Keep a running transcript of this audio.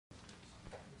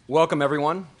Welcome,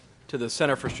 everyone, to the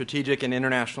Center for Strategic and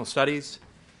International Studies.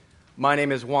 My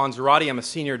name is Juan Zarate. I'm a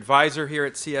senior advisor here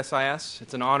at CSIS.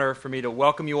 It's an honor for me to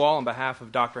welcome you all on behalf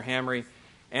of Dr. Hamry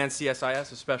and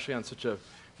CSIS, especially on such a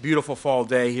beautiful fall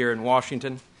day here in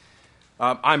Washington.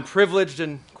 I'm privileged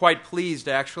and quite pleased,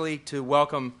 actually, to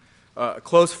welcome a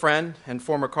close friend and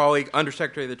former colleague,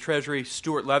 Undersecretary of the Treasury,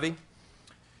 Stuart Levey.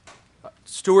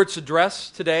 Stuart's address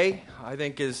today, I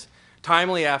think, is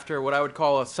timely after what I would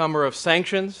call a summer of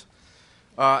sanctions,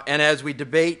 and as we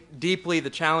debate deeply the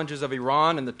challenges of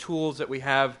Iran and the tools that we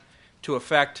have to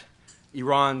affect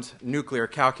Iran's nuclear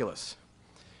calculus.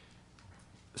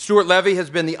 Stuart Levey has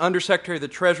been the Undersecretary of the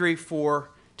Treasury for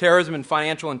Terrorism and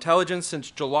Financial Intelligence since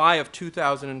July of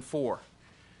 2004.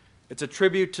 It's a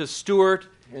tribute to Stuart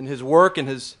and his work and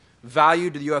his value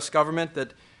to the U.S. government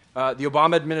that the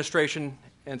Obama administration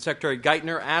and Secretary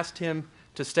Geithner asked him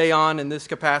to stay on in this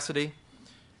capacity,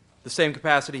 the same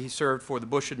capacity he served for the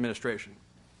Bush administration.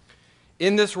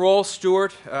 In this role,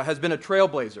 Stuart has been a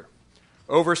trailblazer,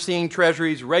 overseeing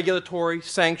Treasury's regulatory,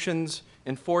 sanctions,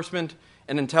 enforcement,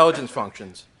 and intelligence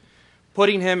functions,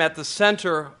 putting him at the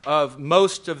center of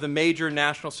most of the major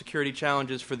national security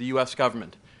challenges for the U.S.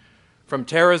 government, from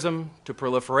terrorism to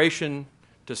proliferation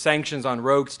to sanctions on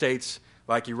rogue states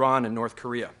like Iran and North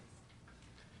Korea.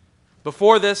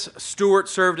 Before this, Stuart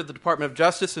served at the Department of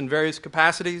Justice in various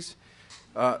capacities,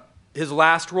 his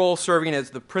last role serving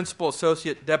as the Principal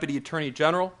Associate Deputy Attorney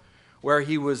General, where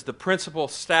he was the principal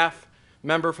staff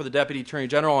member for the Deputy Attorney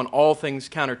General on all things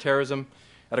counterterrorism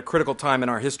at a critical time in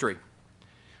our history.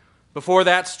 Before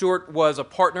that, Stuart was a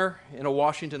partner in a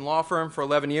Washington law firm for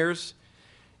 11 years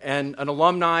and an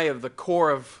alumni of the Corps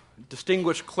of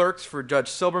Distinguished Clerks for Judge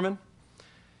Silberman.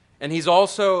 And he's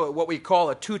also what we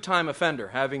call a two-time offender,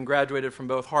 having graduated from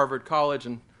both Harvard College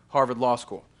and Harvard Law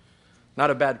School. Not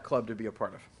a bad club to be a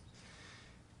part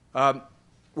of.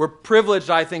 We're privileged,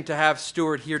 I think, to have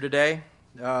Stuart here today.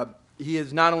 He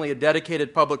is not only a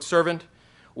dedicated public servant,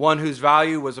 one whose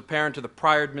value was apparent to the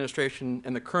prior administration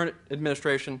and the current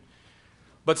administration,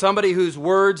 but somebody whose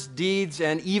words, deeds,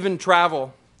 and even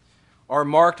travel are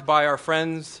marked by our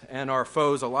friends and our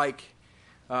foes alike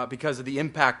because of the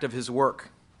impact of his work.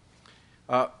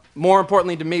 More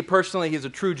importantly to me personally, he's a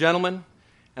true gentleman,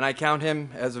 and I count him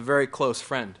as a very close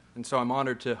friend, and so I'm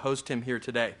honored to host him here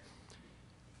today.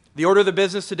 The order of the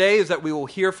business today is that we will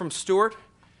hear from Stuart.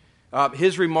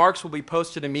 His remarks will be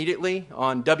posted immediately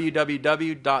on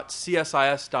www.csis.org.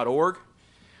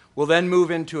 We'll then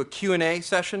move into a Q&A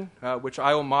session, which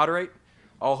I will moderate.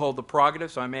 I'll hold the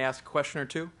prerogative, so I may ask a question or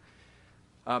two.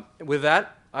 With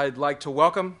that, I'd like to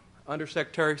welcome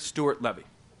Undersecretary Stuart Levey.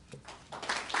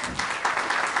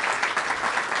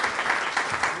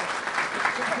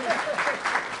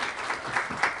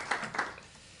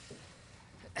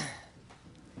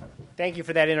 Thank you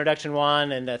for that introduction,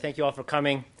 Juan, and thank you all for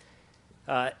coming.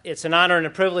 It's an honor and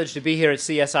a privilege to be here at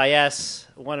CSIS,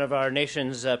 one of our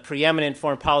nation's preeminent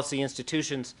foreign policy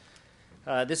institutions.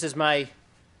 This is my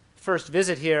first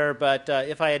visit here, but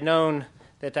if I had known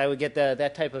that I would get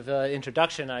that type of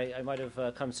introduction, I might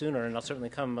have come sooner, and I'll certainly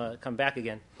come back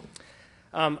again.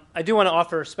 I do want to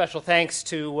offer special thanks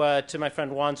to my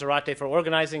friend Juan Zarate for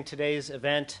organizing today's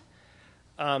event.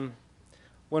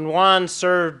 When Juan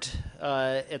served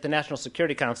at the National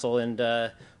Security Council and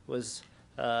was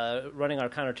running our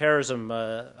counterterrorism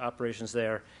operations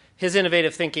there, his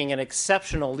innovative thinking and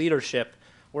exceptional leadership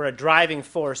were a driving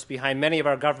force behind many of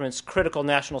our government's critical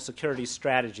national security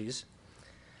strategies.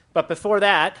 But before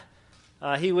that,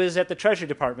 he was at the Treasury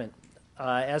Department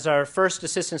as our first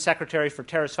Assistant Secretary for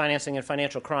Terrorist Financing and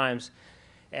Financial Crimes,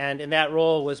 and in that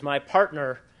role was my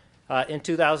partner in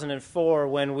 2004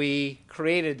 when we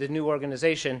created the new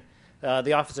organization,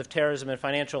 the Office of Terrorism and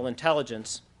Financial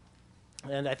Intelligence.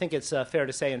 And I think it's fair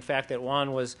to say, in fact, that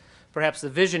Juan was perhaps the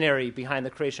visionary behind the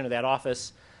creation of that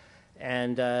office.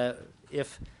 And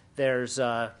if there's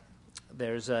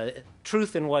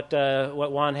truth in what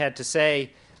Juan had to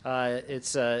say,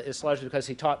 it's largely because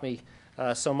he taught me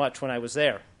so much when I was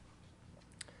there.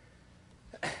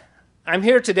 I'm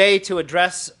here today to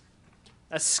address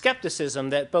a skepticism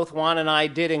that both Juan and I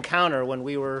did encounter when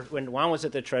Juan was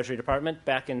at the Treasury Department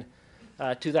back in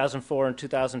 2004 and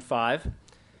 2005,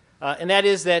 and that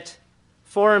is that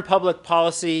foreign public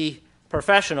policy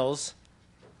professionals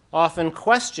often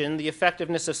question the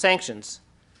effectiveness of sanctions,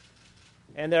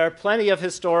 and there are plenty of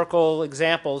historical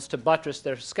examples to buttress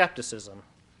their skepticism.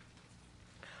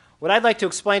 What I'd like to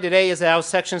explain today is how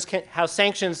sanctions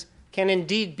can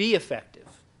indeed be effective,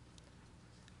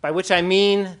 by which I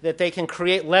mean that they can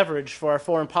create leverage for our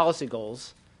foreign policy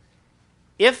goals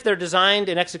if they're designed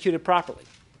and executed properly.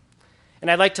 And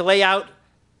I'd like to lay out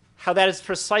how that is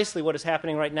precisely what is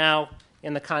happening right now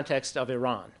in the context of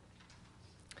Iran.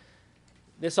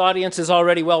 This audience is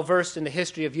already well versed in the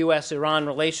history of U.S.-Iran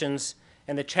relations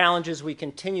and the challenges we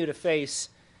continue to face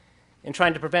in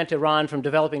trying to prevent Iran from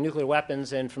developing nuclear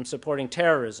weapons and from supporting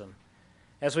terrorism.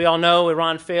 As we all know,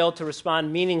 Iran failed to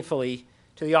respond meaningfully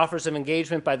to the offers of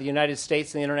engagement by the United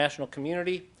States and the international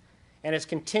community, and has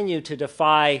continued to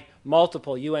defy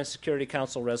multiple UN Security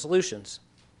Council resolutions.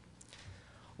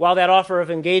 While that offer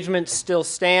of engagement still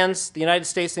stands, the United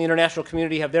States and the international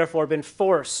community have therefore been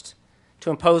forced to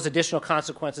impose additional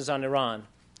consequences on Iran.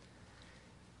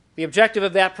 The objective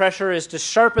of that pressure is to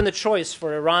sharpen the choice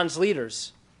for Iran's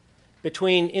leaders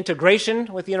between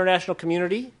integration with the international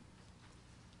community,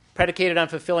 predicated on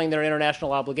fulfilling their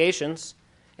international obligations,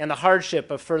 and the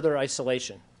hardship of further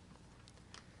isolation.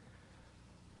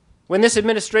 When this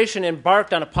administration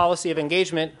embarked on a policy of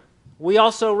engagement, we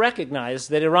also recognized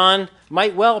that Iran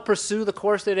might well pursue the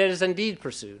course that it has indeed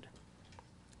pursued.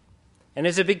 And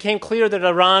as it became clear that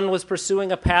Iran was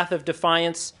pursuing a path of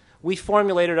defiance, we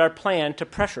formulated our plan to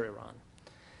pressure Iran.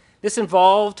 This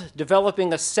involved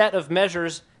developing a set of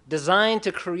measures designed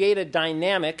to create a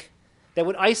dynamic that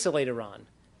would isolate Iran,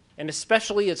 and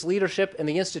especially its leadership and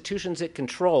the institutions it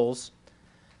controls,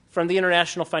 from the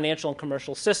international financial and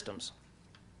commercial systems.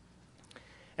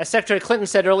 As Secretary Clinton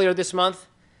said earlier this month,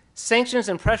 sanctions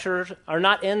and pressure are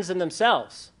not ends in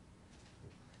themselves.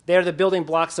 They are the building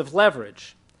blocks of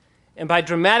leverage. And by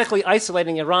dramatically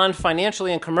isolating Iran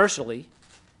financially and commercially,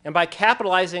 and by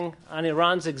capitalizing on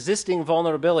Iran's existing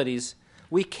vulnerabilities,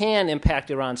 we can impact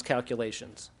Iran's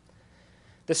calculations.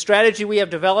 The strategy we have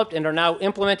developed and are now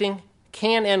implementing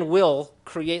can and will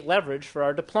create leverage for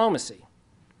our diplomacy.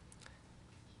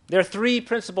 There are three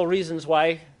principal reasons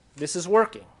why this is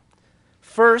working.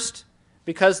 First,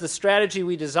 because the strategy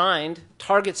we designed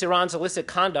targets Iran's illicit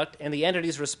conduct and the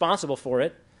entities responsible for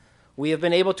it, we have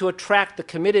been able to attract the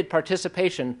committed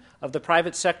participation of the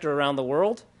private sector around the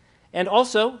world, and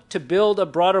also to build a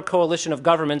broader coalition of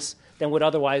governments than would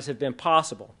otherwise have been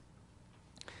possible.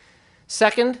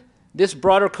 Second, this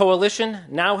broader coalition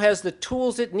now has the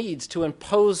tools it needs to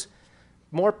impose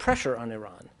more pressure on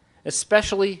Iran,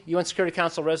 especially UN Security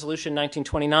Council Resolution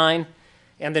 1929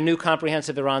 and the new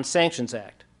Comprehensive Iran Sanctions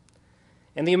Act.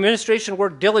 And the administration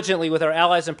worked diligently with our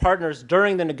allies and partners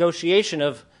during the negotiation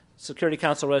of Security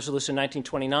Council Resolution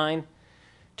 1929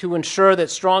 to ensure that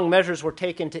strong measures were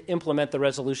taken to implement the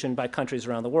resolution by countries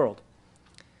around the world.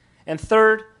 And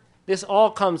third, this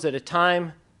all comes at a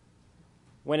time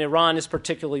when Iran is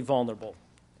particularly vulnerable.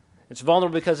 It's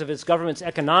vulnerable because of its government's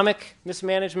economic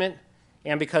mismanagement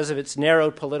and because of its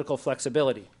narrowed political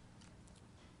flexibility.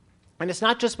 And it's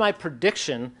not just my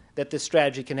prediction that this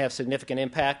strategy can have significant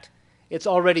impact. It's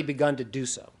already begun to do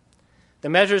so. The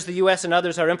measures the U.S. and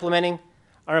others are implementing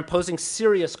are imposing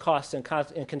serious costs and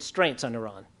constraints on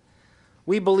Iran.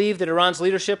 We believe that Iran's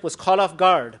leadership was caught off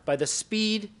guard by the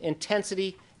speed,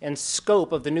 intensity, and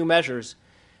scope of the new measures,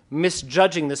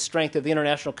 misjudging the strength of the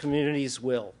international community's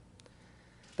will.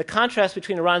 The contrast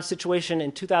between Iran's situation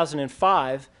in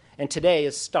 2005 and today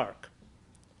is stark.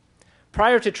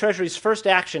 Prior to Treasury's first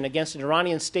action against an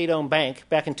Iranian state-owned bank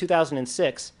back in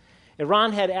 2006,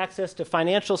 Iran had access to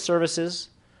financial services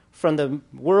from the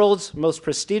world's most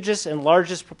prestigious and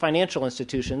largest financial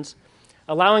institutions,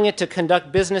 allowing it to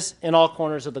conduct business in all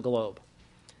corners of the globe.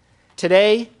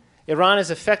 Today, Iran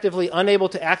is effectively unable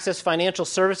to access financial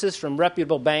services from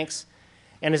reputable banks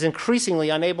and is increasingly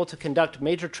unable to conduct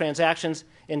major transactions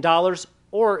in dollars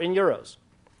or in euros.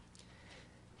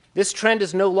 This trend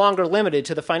is no longer limited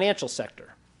to the financial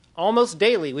sector. Almost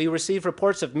daily, we receive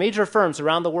reports of major firms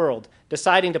around the world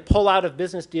deciding to pull out of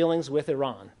business dealings with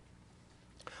Iran.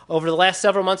 Over the last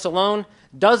several months alone,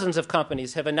 dozens of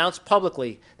companies have announced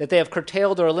publicly that they have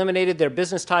curtailed or eliminated their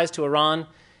business ties to Iran,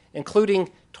 including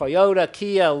Toyota,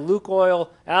 Kia, Lukoil,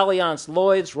 Allianz,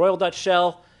 Lloyds, Royal Dutch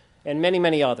Shell, and many,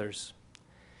 many others.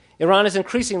 Iran is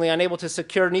increasingly unable to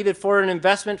secure needed foreign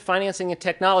investment, financing, and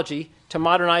technology to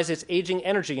modernize its aging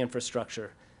energy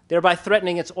infrastructure, thereby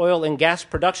threatening its oil and gas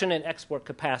production and export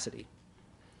capacity.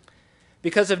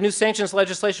 Because of new sanctions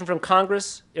legislation from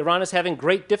Congress, Iran is having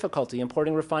great difficulty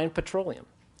importing refined petroleum.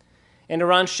 And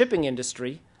Iran's shipping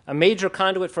industry, a major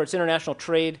conduit for its international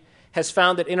trade, has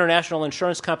found that international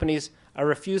insurance companies are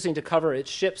refusing to cover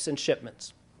its ships and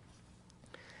shipments.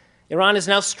 Iran is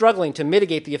now struggling to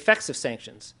mitigate the effects of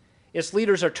sanctions. Its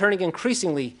leaders are turning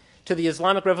increasingly to the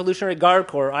Islamic Revolutionary Guard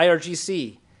Corps,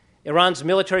 IRGC, Iran's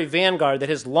military vanguard that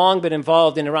has long been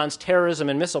involved in Iran's terrorism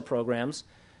and missile programs.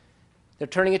 They're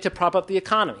turning it to prop up the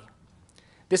economy.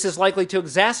 This is likely to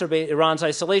exacerbate Iran's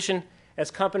isolation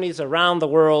as companies around the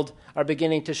world are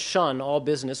beginning to shun all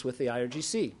business with the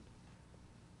IRGC.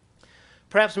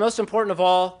 perhaps most important of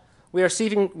all, we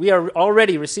are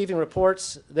already receiving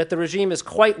reports that the regime is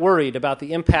quite worried about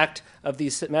the impact of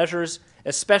these measures,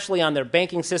 especially on their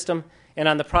banking system and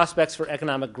on the prospects for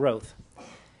economic growth.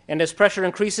 And as pressure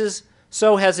increases,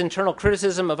 so has internal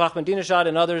criticism of Ahmadinejad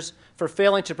and others for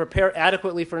failing to prepare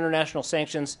adequately for international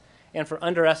sanctions and for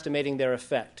underestimating their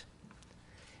effect.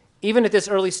 Even at this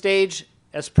early stage,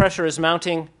 as pressure is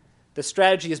mounting, the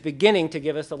strategy is beginning to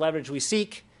give us the leverage we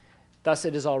seek, thus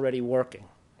it is already working.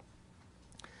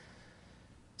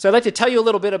 So I'd like to tell you a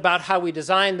little bit about how we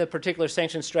designed the particular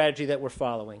sanction strategy that we're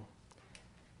following.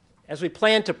 As we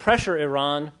planned to pressure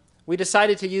Iran, we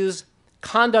decided to use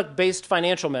conduct-based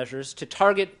financial measures to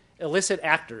target illicit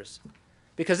actors,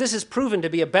 because this has proven to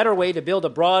be a better way to build a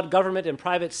broad government and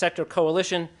private sector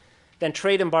coalition than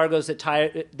trade embargoes that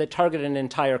target an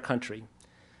entire country.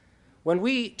 When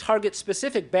we target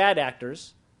specific bad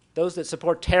actors, those that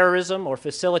support terrorism or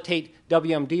facilitate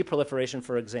WMD proliferation,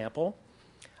 for example,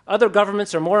 other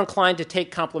governments are more inclined to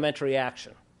take complementary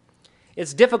action.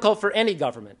 It's difficult for any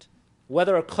government,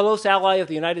 whether a close ally of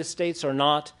the United States or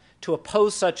not, to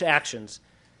oppose such actions,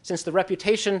 since the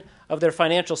reputation of their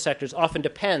financial sectors often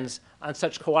depends on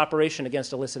such cooperation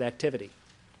against illicit activity.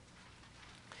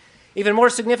 Even more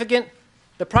significant,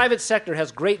 the private sector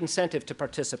has great incentive to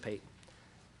participate.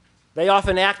 They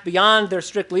often act beyond their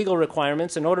strict legal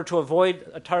requirements in order to avoid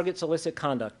a target's illicit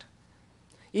conduct.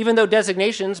 Even though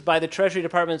designations by the Treasury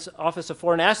Department's Office of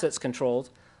Foreign Assets Control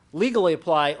legally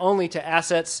apply only to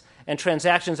assets and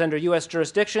transactions under U.S.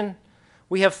 jurisdiction,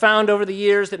 we have found over the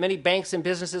years that many banks and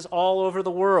businesses all over the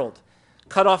world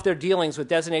cut off their dealings with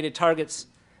designated targets,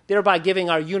 thereby giving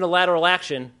our unilateral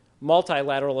action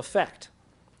multilateral effect.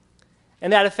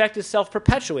 And that effect is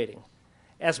self-perpetuating.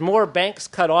 As more banks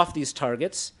cut off these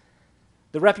targets,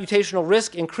 the reputational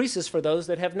risk increases for those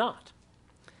that have not.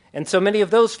 And so many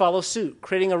of those follow suit,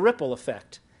 creating a ripple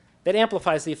effect that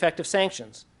amplifies the effect of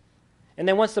sanctions. And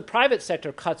then once the private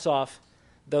sector cuts off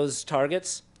those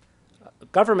targets,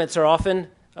 governments are often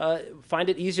find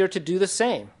it easier to do the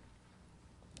same.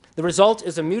 The result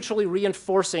is a mutually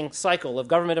reinforcing cycle of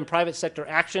government and private sector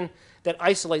action that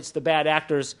isolates the bad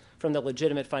actors from the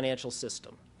legitimate financial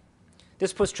system.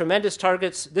 This puts tremendous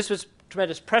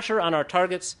pressure on our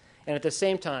targets, and at the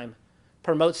same time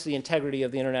promotes the integrity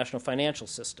of the international financial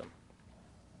system.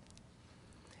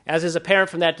 As is apparent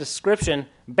from that description,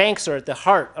 banks are at the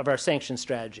heart of our sanction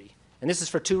strategy, and this is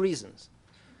for two reasons.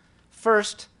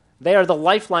 First, they are the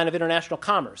lifeline of international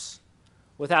commerce.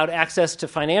 Without access to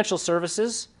financial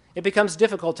services, it becomes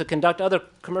difficult to conduct other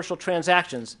commercial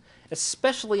transactions,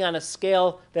 especially on a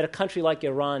scale that a country like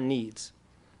Iran needs.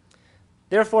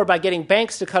 Therefore, by getting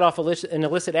banks to cut off an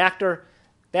illicit actor,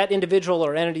 that individual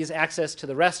or entity's access to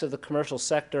the rest of the commercial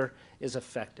sector is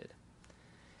affected.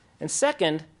 And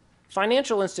second,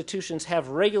 financial institutions have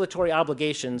regulatory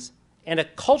obligations and a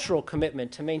cultural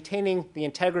commitment to maintaining the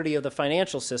integrity of the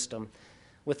financial system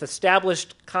with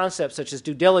established concepts such as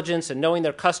due diligence and knowing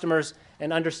their customers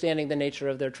and understanding the nature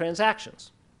of their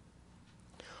transactions.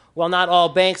 While not all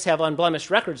banks have unblemished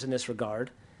records in this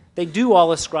regard, they do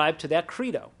all ascribe to that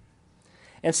credo.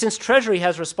 And since Treasury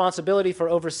has responsibility for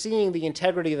overseeing the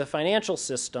integrity of the financial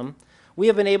system, we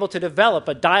have been able to develop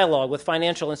a dialogue with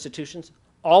financial institutions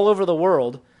all over the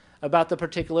world about the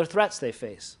particular threats they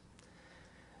face.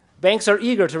 Banks are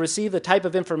eager to receive the type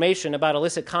of information about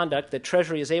illicit conduct that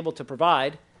Treasury is able to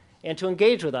provide and to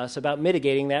engage with us about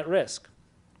mitigating that risk.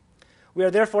 We are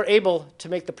therefore able to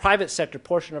make the private sector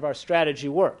portion of our strategy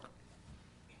work.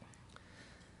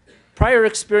 Prior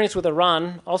experience with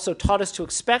Iran also taught us to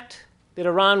expect that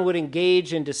Iran would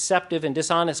engage in deceptive and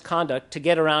dishonest conduct to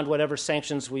get around whatever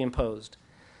sanctions we imposed.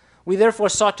 We therefore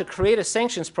sought to create a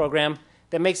sanctions program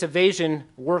that makes evasion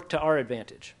work to our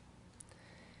advantage.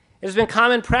 It has been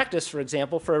common practice, for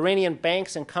example, for Iranian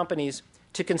banks and companies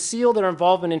to conceal their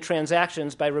involvement in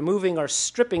transactions by removing or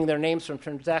stripping their names from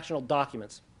transactional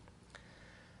documents.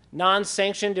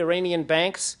 Non-sanctioned Iranian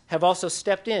banks have also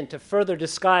stepped in to further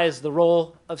disguise the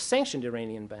role of sanctioned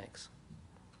Iranian banks.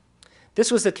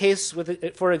 This was the case,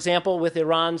 for example, with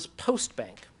Iran's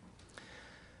Postbank.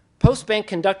 Postbank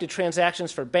conducted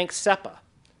transactions for Bank SEPA,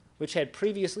 which had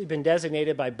previously been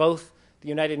designated by both the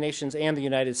United Nations and the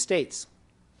United States.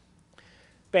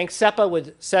 Bank SEPA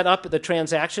would set up the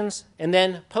transactions, and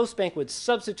then Postbank would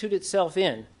substitute itself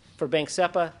in for Bank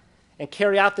SEPA and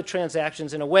carry out the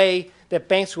transactions in a way that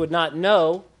banks would not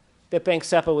know that Bank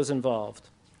SEPA was involved.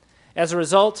 As a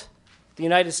result, the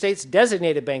United States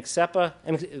designated Bank SEPA,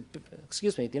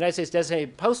 the United States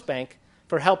designated Postbank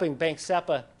for helping Bank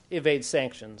SEPA evade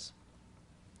sanctions.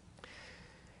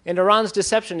 And Iran's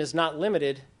deception is not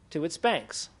limited to its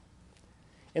banks.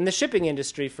 In the shipping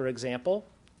industry, for example,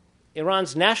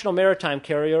 Iran's national maritime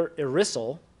carrier,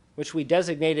 Irisl, which we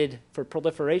designated for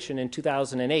proliferation in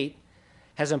 2008,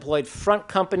 has employed front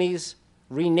companies,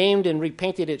 renamed and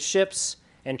repainted its ships,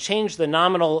 and changed the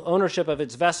nominal ownership of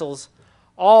its vessels,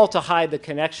 all to hide the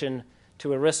connection to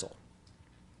Irisl.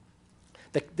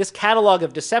 This catalog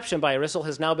of deception by Irisl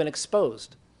has now been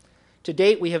exposed. To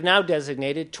date, we have now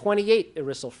designated 28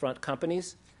 Irisl front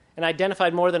companies and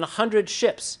identified more than 100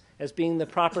 ships as being the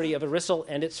property of Irisl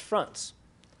and its fronts.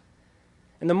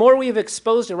 And the more we have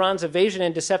exposed Iran's evasion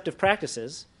and deceptive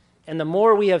practices, and the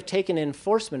more we have taken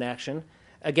enforcement action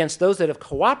against those that have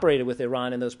cooperated with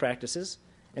Iran in those practices,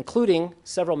 including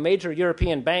several major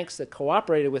European banks that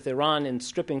cooperated with Iran in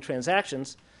stripping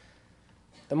transactions,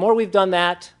 the more we've done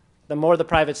that, the more the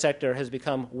private sector has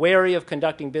become wary of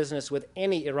conducting business with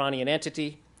any Iranian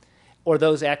entity or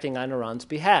those acting on Iran's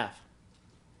behalf.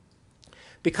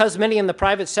 Because many in the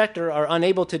private sector are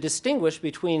unable to distinguish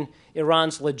between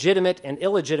Iran's legitimate and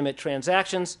illegitimate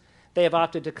transactions, they have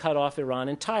opted to cut off Iran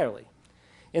entirely.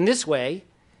 In this way,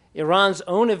 Iran's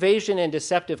own evasion and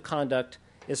deceptive conduct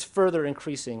is further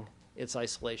increasing its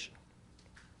isolation.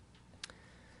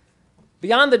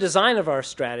 Beyond the design of our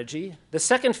strategy, the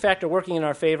second factor working in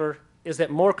our favor is that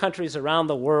more countries around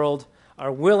the world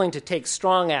are willing to take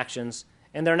strong actions,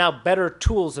 and there are now better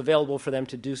tools available for them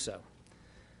to do so.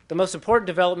 The most important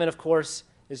development, of course,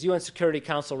 is UN Security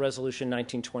Council Resolution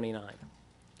 1929.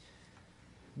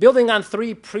 Building on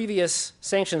three previous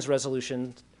sanctions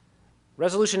resolutions,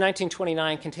 Resolution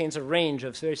 1929 contains a range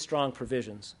of very strong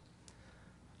provisions.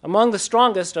 Among the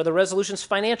strongest are the resolution's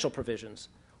financial provisions,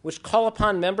 which call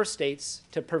upon member states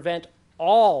to prevent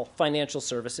all financial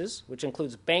services, which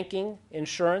includes banking,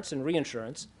 insurance, and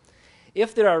reinsurance,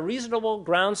 if there are reasonable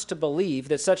grounds to believe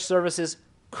that such services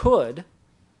could,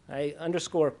 I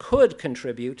underscore could,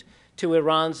 contribute to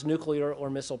Iran's nuclear or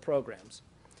missile programs.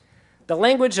 The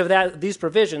language of these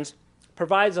provisions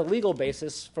provides a legal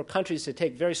basis for countries to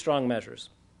take very strong measures.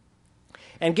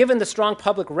 And given the strong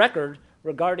public record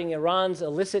regarding Iran's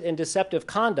illicit and deceptive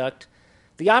conduct,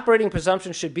 the operating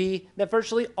presumption should be that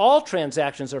virtually all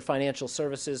transactions or financial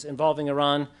services involving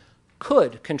Iran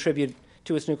could contribute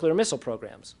to its nuclear missile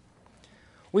programs.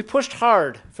 We pushed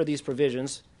hard for these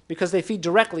provisions because they feed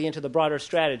directly into the broader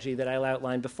strategy that I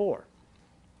outlined before.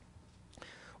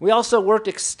 We also worked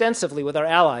extensively with our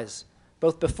allies,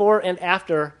 both before and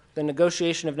after the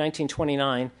negotiation of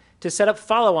 1929, to set up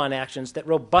follow-on actions that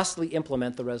robustly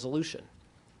implement the resolution.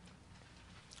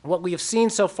 What we have seen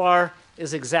so far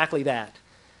is exactly that.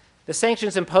 The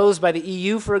sanctions imposed by the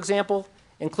EU, for example,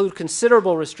 include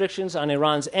considerable restrictions on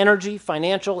Iran's energy,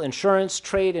 financial, insurance,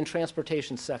 trade, and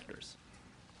transportation sectors.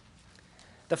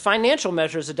 The financial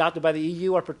measures adopted by the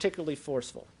EU are particularly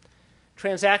forceful.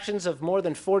 Transactions of more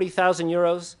than 40,000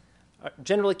 euros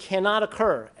generally cannot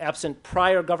occur absent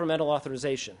prior governmental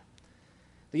authorization.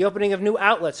 The opening of new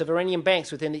outlets of Iranian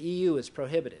banks within the EU is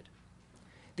prohibited.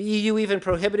 The EU even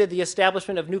prohibited the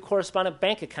establishment of new correspondent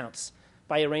bank accounts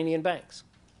by Iranian banks.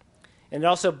 And it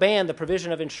also banned the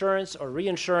provision of insurance or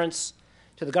reinsurance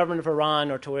to the government of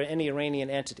Iran or to any Iranian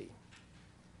entity.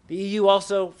 The EU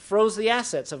also froze the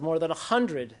assets of more than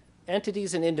 100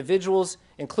 entities and individuals,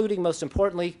 including, most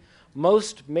importantly,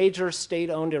 most major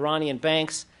state-owned Iranian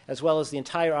banks, as well as the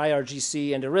entire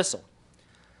IRGC and Irisl.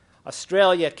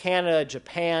 Australia, Canada,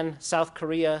 Japan, South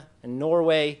Korea, and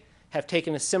Norway have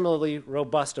taken a similarly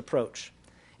robust approach.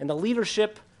 And the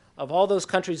leadership of all those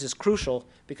countries is crucial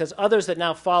because others that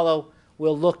now follow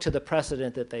will look to the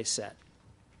precedent that they set.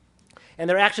 And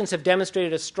their actions have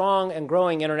demonstrated a strong and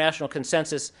growing international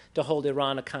consensus to hold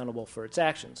Iran accountable for its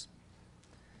actions.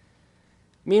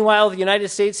 Meanwhile, the United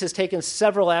States has taken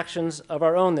several actions of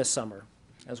our own this summer,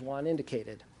 as Juan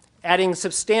indicated, adding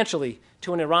substantially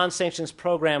to an Iran sanctions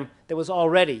program that was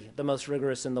already the most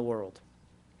rigorous in the world.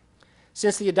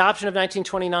 Since the adoption of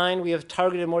 1929, we have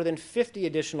targeted more than 50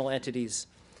 additional entities,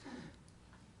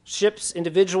 ships,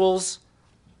 individuals,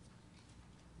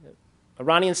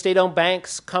 Iranian state-owned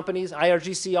banks, companies,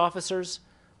 IRGC officers.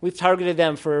 We've targeted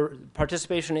them for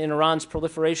participation in Iran's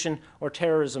proliferation or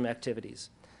terrorism activities.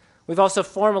 We've also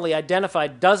formally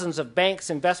identified dozens of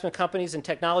banks, investment companies, and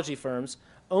technology firms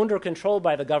owned or controlled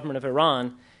by the government of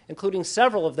Iran, including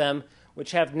several of them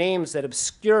which have names that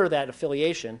obscure that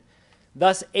affiliation,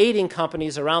 thus aiding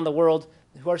companies around the world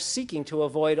who are seeking to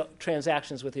avoid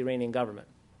transactions with the Iranian government.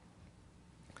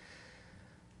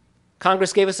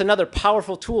 Congress gave us another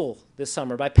powerful tool this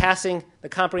summer by passing the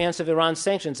Comprehensive Iran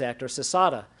Sanctions Act, or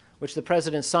CSIS, which the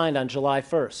President signed on July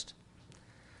 1st.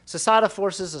 CSIS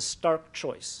forces a stark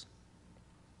choice.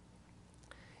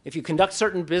 If you conduct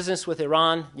certain business with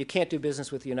Iran, you can't do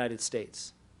business with the United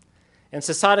States. And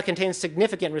CSIS contains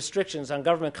significant restrictions on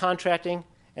government contracting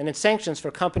and in sanctions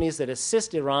for companies that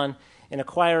assist Iran in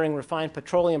acquiring refined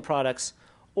petroleum products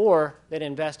or that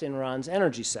invest in Iran's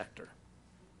energy sector.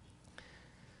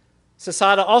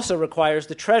 CSIS also requires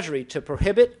the Treasury to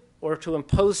prohibit or to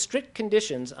impose strict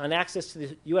conditions on access to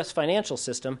the U.S. financial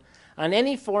system on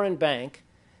any foreign bank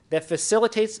that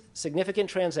facilitates significant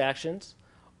transactions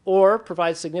or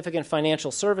provides significant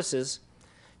financial services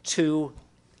to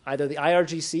either the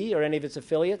IRGC or any of its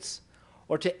affiliates,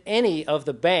 or to any of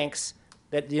the banks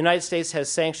that the United States has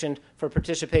sanctioned for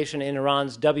participation in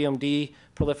Iran's WMD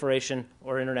proliferation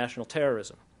or international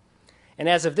terrorism. And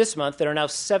as of this month, there are now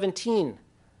 17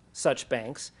 such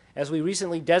banks, as we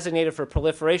recently designated for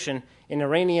proliferation an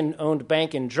Iranian-owned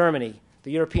bank in Germany,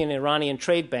 the European Iranian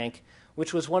Trade Bank,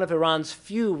 which was one of Iran's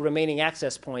few remaining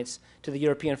access points to the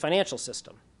European financial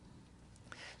system.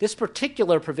 This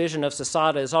particular provision of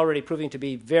CSIS is already proving to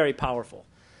be very powerful.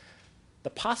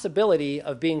 The possibility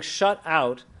of being shut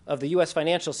out of the U.S.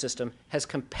 financial system has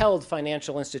compelled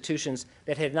financial institutions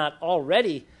that had not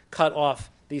already cut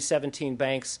off these 17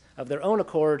 banks of their own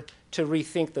accord to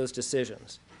rethink those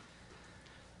decisions.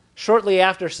 Shortly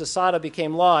after CSIS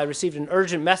became law, I received an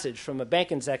urgent message from a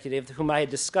bank executive whom I had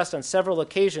discussed on several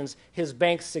occasions his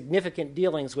bank's significant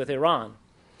dealings with Iran.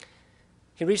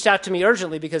 He reached out to me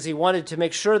urgently because he wanted to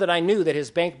make sure that I knew that his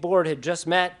bank board had just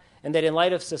met and that in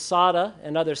light of CSIS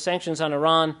and other sanctions on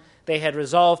Iran, they had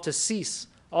resolved to cease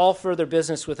all further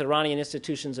business with Iranian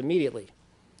institutions immediately.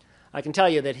 I can tell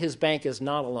you that his bank is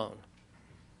not alone.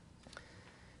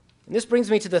 And this brings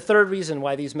me to the third reason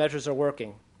why these measures are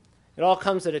working. It all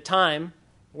comes at a time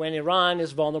when Iran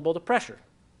is vulnerable to pressure.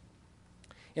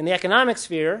 In the economic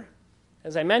sphere,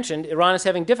 as I mentioned, Iran is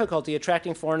having difficulty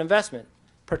attracting foreign investment,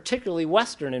 particularly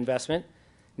Western investment,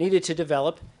 needed to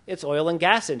develop its oil and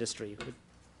gas industry.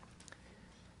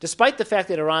 Despite the fact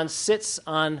that Iran sits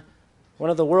on one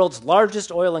of the world's largest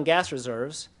oil and gas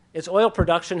reserves, its oil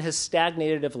production has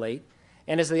stagnated of late,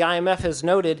 and as the IMF has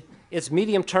noted, its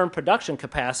medium-term production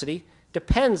capacity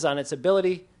depends on its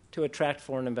ability to attract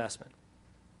foreign investment.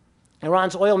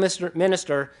 Iran's oil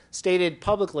minister stated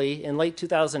publicly in late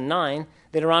 2009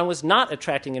 that Iran was not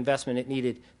attracting investment it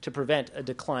needed to prevent a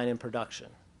decline in production.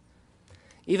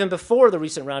 Even before the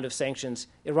recent round of sanctions,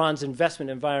 Iran's investment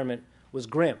environment was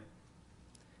grim.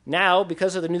 Now,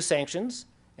 because of the new sanctions,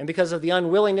 and because of the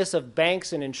unwillingness of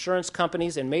banks and insurance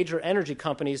companies and major energy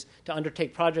companies to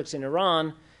undertake projects in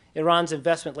Iran, Iran's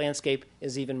investment landscape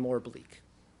is even more bleak.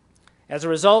 As a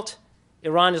result,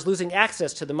 Iran is losing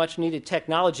access to the much-needed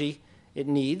technology it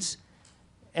needs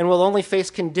and will only face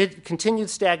continued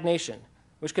stagnation,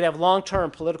 which could have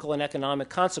long-term political and economic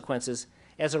consequences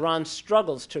as Iran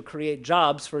struggles to create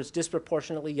jobs for its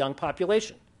disproportionately young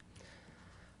population.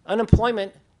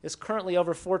 Unemployment is currently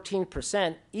over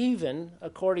 14%, even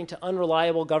according to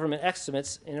unreliable government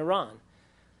estimates in Iran.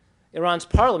 Iran's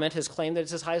parliament has claimed that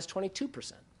it's as high as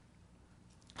 22%.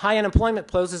 High unemployment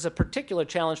poses a particular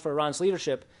challenge for Iran's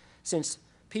leadership, since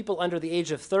people under the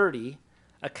age of 30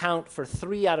 account for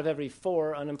 3 out of every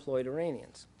 4 unemployed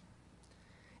Iranians.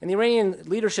 And the Iranian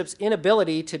leadership's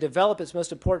inability to develop its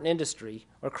most important industry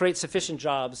or create sufficient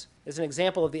jobs is an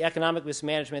example of the economic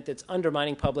mismanagement that's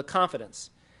undermining public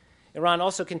confidence. Iran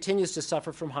also continues to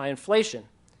suffer from high inflation.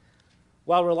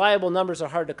 While reliable numbers are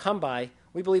hard to come by,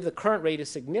 we believe the current rate is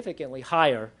significantly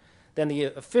higher than the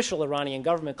official Iranian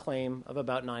government claim of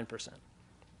about 9%.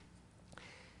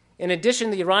 In addition,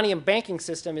 the Iranian banking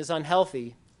system is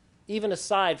unhealthy, even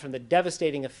aside from the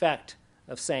devastating effect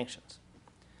of sanctions.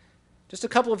 Just a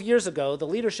couple of years ago, the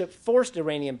leadership forced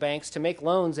Iranian banks to make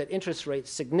loans at interest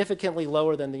rates significantly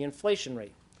lower than the inflation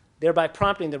rate, thereby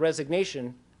prompting the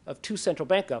resignation of 2 central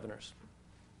bank governors.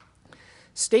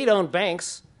 State-owned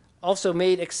banks also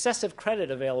made excessive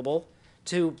credit available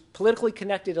to politically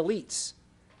connected elites,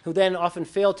 who then often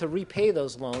failed to repay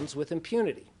those loans with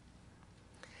impunity.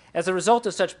 As a result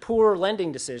of such poor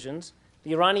lending decisions,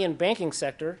 the Iranian banking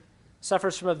sector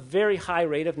suffers from a very high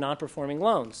rate of non-performing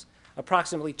loans,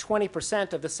 approximately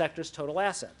 20% of the sector's total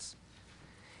assets.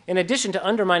 In addition to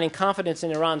undermining confidence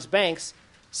in Iran's banks,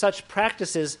 such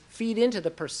practices feed into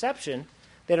the perception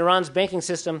that Iran's banking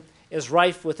system is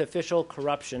rife with official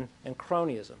corruption and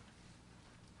cronyism.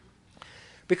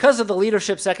 Because of the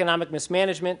leadership's economic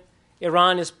mismanagement,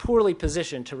 Iran is poorly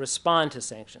positioned to respond to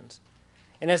sanctions.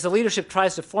 And as the leadership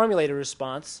tries to formulate a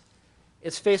response,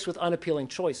 it's faced with unappealing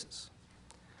choices.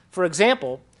 For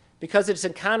example, because it's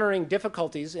encountering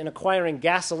difficulties in acquiring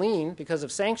gasoline because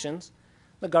of sanctions,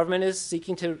 the government is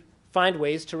seeking to find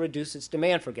ways to reduce its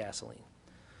demand for gasoline.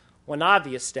 One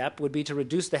obvious step would be to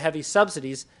reduce the heavy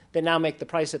subsidies that now make the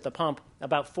price at the pump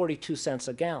about 42 cents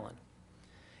a gallon.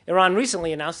 Iran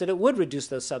recently announced that it would reduce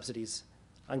those subsidies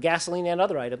on gasoline and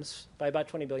other items by about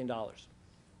 $20 billion.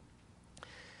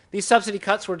 These subsidy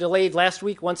cuts were delayed last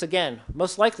week once again,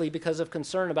 most likely because of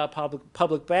concern about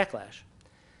public backlash.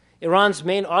 Iran's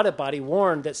main audit body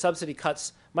warned that subsidy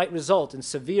cuts might result in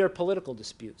severe political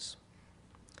disputes.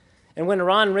 And when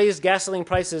Iran raised gasoline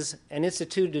prices and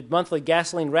instituted monthly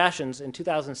gasoline rations in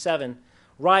 2007,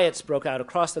 riots broke out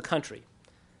across the country.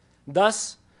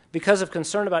 Thus, because of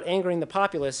concern about angering the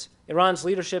populace, Iran's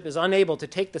leadership is unable to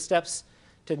take the steps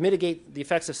to mitigate the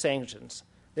effects of sanctions,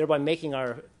 thereby making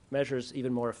our measures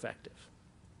even more effective.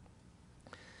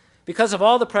 Because of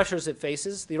all the pressures it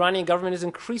faces, the Iranian government is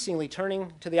increasingly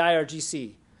turning to the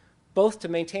IRGC, both to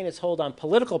maintain its hold on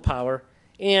political power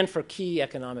and for key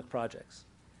economic projects.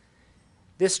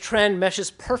 This trend meshes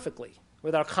perfectly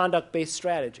with our conduct-based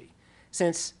strategy,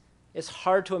 since it's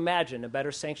hard to imagine a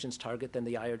better sanctions target than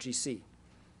the IRGC.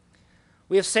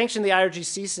 We have sanctioned the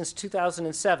IRGC since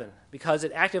 2007 because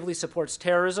it actively supports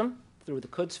terrorism through the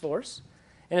Quds Force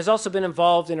and has also been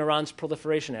involved in Iran's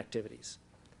proliferation activities.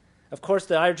 Of course,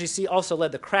 the IRGC also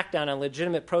led the crackdown on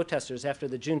legitimate protesters after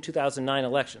the June 2009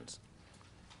 elections.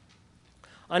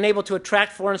 Unable to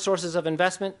attract foreign sources of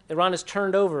investment, Iran has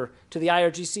turned over to the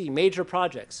IRGC major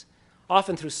projects,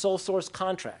 often through sole source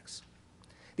contracts.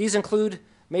 These include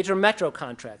major metro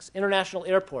contracts, international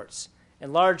airports,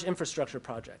 and large infrastructure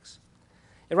projects.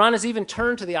 Iran has even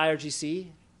turned to the IRGC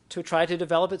to try to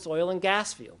develop its oil and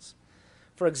gas fields.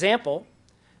 For example,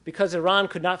 because Iran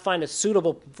could not find a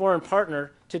suitable foreign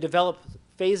partner to develop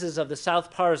phases of the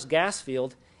South Pars gas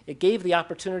field, it gave the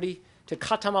opportunity to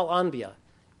Khatam al-Anbiya,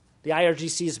 the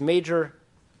IRGC's major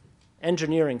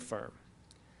engineering firm.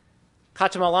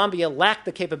 Khatam al-Anbiya lacked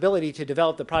the capability to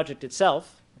develop the project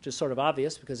itself, which is sort of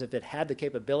obvious because if it had the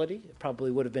capability, it probably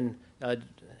would have been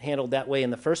handled that way in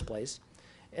the first place.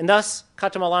 And thus,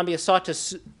 Khatam al-Anbiya sought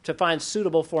to find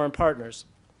suitable foreign partners.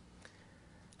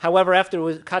 However, after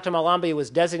Khatam al-Anbiya was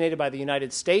designated by the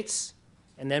United States,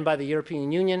 and then by the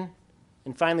European Union,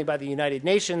 and finally by the United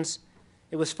Nations,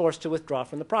 it was forced to withdraw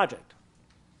from the project.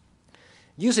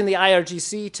 Using the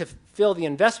IRGC to fill the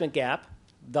investment gap,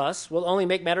 thus, will only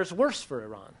make matters worse for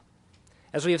Iran.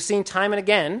 As we have seen time and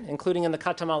again, including in the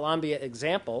Khatam al-Anbiya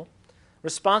example,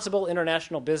 responsible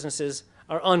international businesses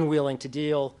are unwilling to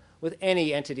deal with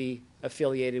any entity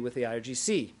affiliated with the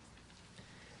IRGC.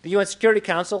 The UN Security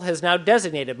Council has now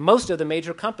designated most of the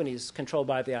major companies controlled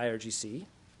by the IRGC,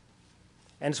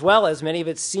 as well as many of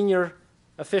its senior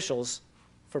officials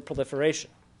for proliferation.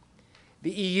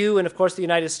 The EU and, of course, the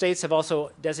United States have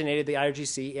also designated the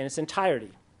IRGC in its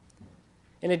entirety.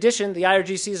 In addition, the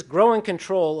IRGC's growing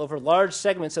control over large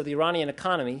segments of the Iranian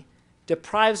economy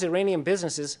deprives Iranian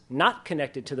businesses not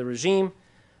connected to the regime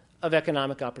of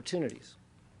economic opportunities.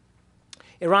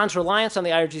 Iran's reliance on the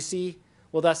IRGC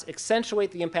will thus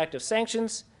accentuate the impact of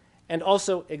sanctions and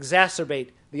also exacerbate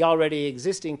the already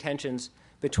existing tensions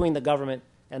between the government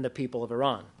and the people of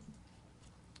Iran.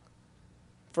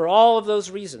 For all of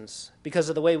those reasons, because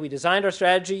of the way we designed our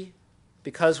strategy,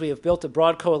 because we have built a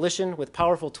broad coalition with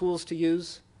powerful tools to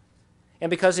use, and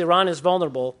because Iran is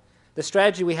vulnerable, the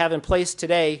strategy we have in place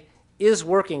today is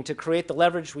working to create the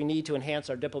leverage we need to enhance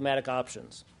our diplomatic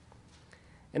options.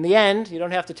 In the end, you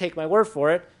don't have to take my word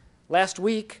for it, last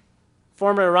week,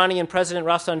 former Iranian President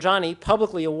Rafsanjani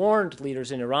publicly warned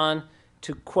leaders in Iran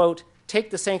to, quote,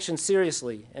 take the sanctions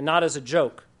seriously and not as a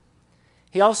joke.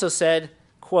 He also said,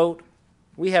 quote,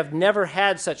 we have never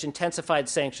had such intensified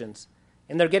sanctions,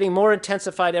 and they're getting more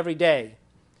intensified every day.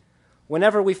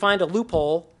 Whenever we find a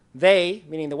loophole, they,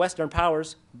 meaning the Western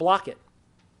powers, block it.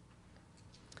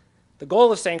 The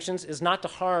goal of sanctions is not to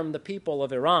harm the people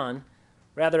of Iran,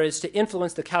 rather is to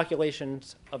influence the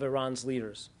calculations of Iran's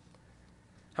leaders.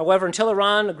 However, until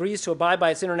Iran agrees to abide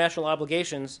by its international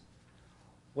obligations,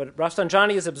 what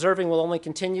Rafsanjani is observing will only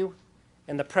continue,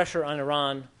 and the pressure on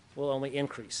Iran will only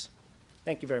increase.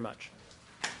 Thank you very much.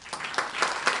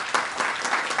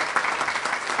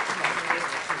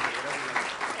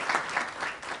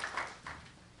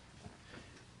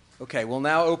 Okay, we'll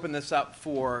now open this up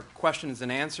for questions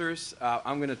and answers.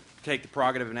 I'm going to take the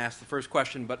prerogative and ask the first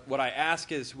question, but what I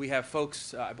ask is we have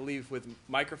folks, I believe, with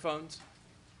microphones.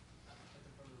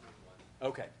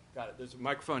 Okay, got it. There's a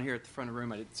microphone here at the front of the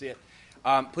room. I didn't see it.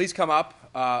 Please come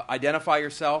up, identify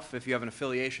yourself if you have an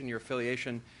affiliation, your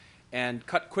affiliation, and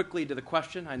cut quickly to the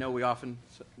question. I know we often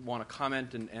want to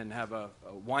comment and have a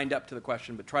wind up to the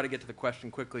question, but try to get to the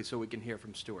question quickly so we can hear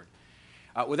from Stuart.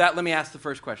 With that, let me ask the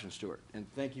first question, Stuart, and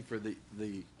thank you for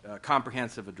the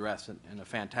comprehensive address and a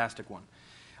fantastic one.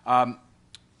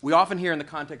 We often hear in the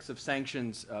context of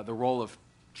sanctions the role of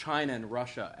China and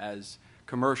Russia as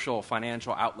commercial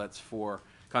financial outlets for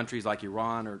countries like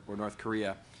Iran or North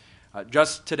Korea.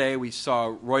 Just today we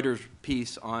saw Reuters'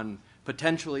 piece on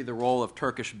potentially the role of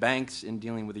Turkish banks in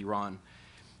dealing with Iran.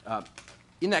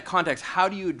 In that context, how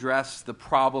do you address the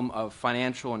problem of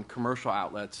financial and commercial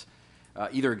outlets,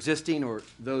 either existing or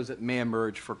those that may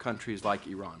emerge for countries like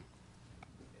Iran?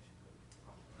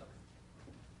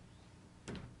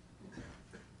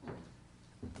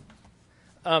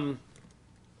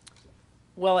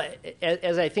 Well,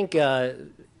 as I think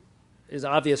is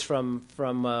obvious from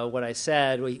what I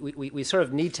said, we sort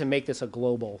of need to make this a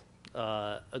global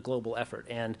effort,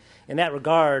 and in that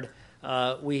regard,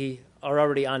 we are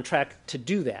already on track to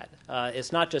do that.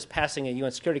 It's not just passing a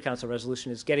UN Security Council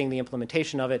resolution; it's getting the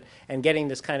implementation of it and getting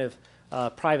this kind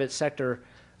of private sector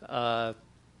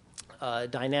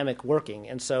dynamic working.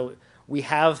 And so we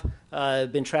have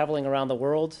been traveling around the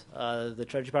world. The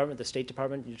Treasury Department, the State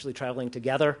Department, usually traveling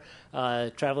together,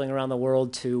 traveling around the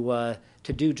world to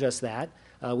do just that.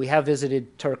 We have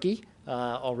visited Turkey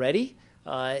already,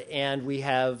 and we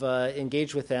have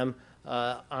engaged with them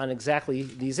on exactly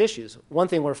these issues. One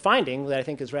thing we're finding that I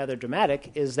think is rather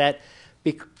dramatic is that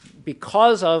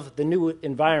because of the new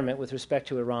environment with respect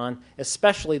to Iran,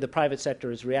 especially the private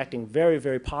sector is reacting very,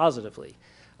 very positively.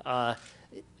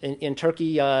 In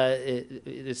Turkey,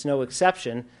 it's no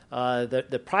exception.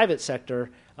 The private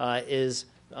sector is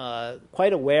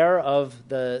quite aware of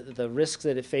the risks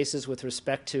that it faces with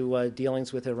respect to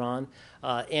dealings with Iran,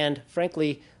 and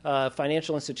frankly,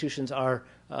 financial institutions are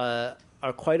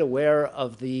quite aware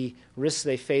of the risks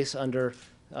they face under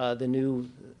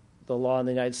the law in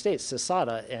the United States,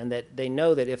 CSIS, and that they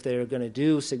know that if they're going to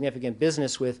do significant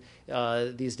business with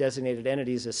these designated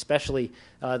entities, especially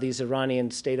these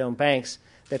Iranian state-owned banks,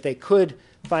 that they could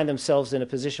find themselves in a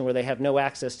position where they have no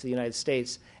access to the United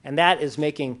States, and that is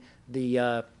making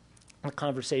the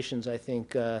conversations, I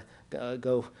think,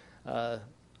 go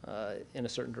in a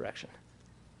certain direction.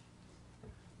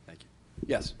 Thank you.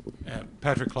 Yes.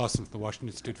 Patrick Clausen from the Washington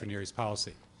Institute for Near East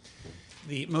Policy.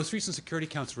 The most recent Security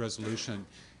Council resolution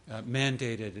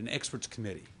mandated an experts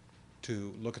committee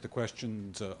to look at the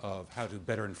questions of how to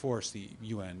better enforce the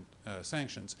UN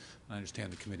sanctions. I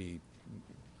understand the committee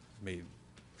may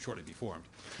shortly be formed.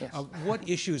 Yes. What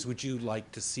issues would you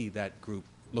like to see that group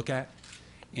look at?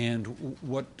 And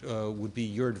what would be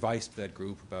your advice to that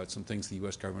group about some things the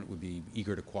U.S. government would be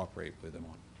eager to cooperate with them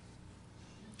on?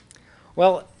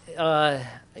 Well,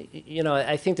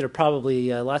 I think there are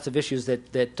probably lots of issues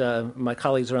that my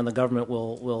colleagues around the government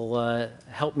will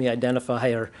help me identify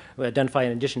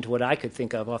in addition to what I could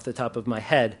think of off the top of my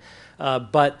head.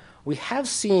 But we have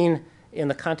seen, in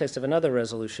the context of another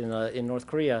resolution in North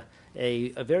Korea, a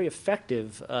very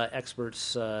effective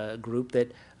experts group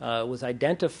that was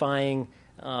identifying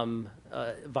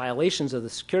violations of the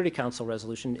Security Council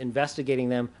resolution, investigating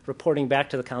them, reporting back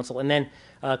to the Council, and then,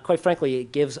 quite frankly,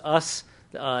 it gives us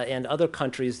and other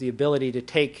countries the ability to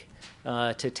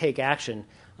take action.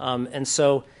 And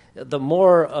so the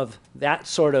more of that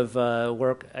sort of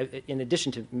work, in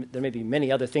addition to, there may be many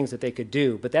other things that they could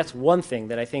do, but that's one thing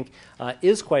that I think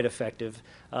is quite effective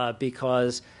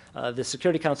because the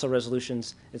Security Council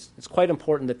resolutions, it's quite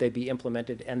important that they be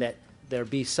implemented and that there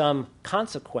be some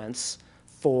consequence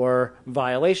for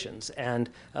violations. And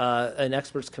an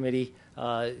experts committee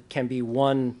can be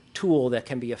one tool that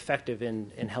can be effective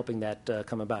in helping that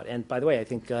come about. And by the way, I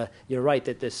think you're right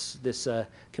that this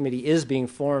committee is being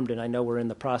formed, and I know we're in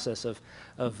the process of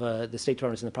the State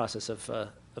Department's in the process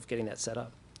of getting that set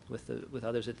up with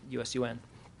others at USUN.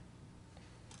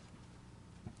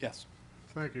 Yes.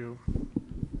 Thank you.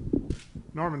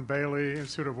 Norman Bailey,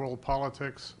 Institute of World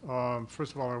Politics.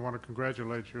 First of all, I want to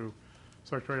congratulate you,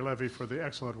 Secretary Levey, for the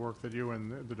excellent work that you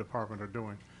and the department are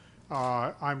doing.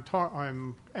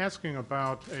 I'm asking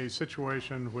about a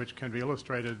situation which can be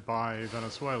illustrated by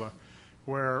Venezuela,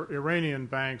 where Iranian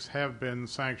banks have been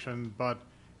sanctioned, but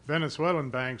Venezuelan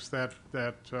banks that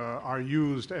are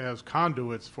used as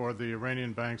conduits for the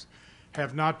Iranian banks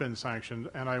have not been sanctioned.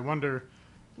 And I wonder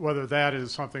whether that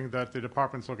is something that the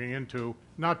department's looking into,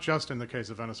 not just in the case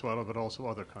of Venezuela, but also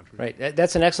other countries. Right.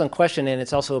 That's an excellent question, and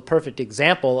it's also a perfect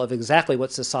example of exactly what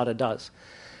CSIS does.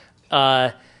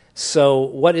 So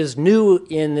what is new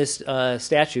in this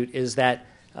statute is that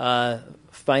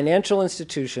financial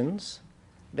institutions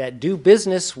that do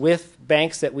business with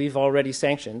banks that we've already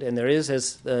sanctioned, and there is,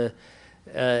 as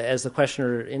the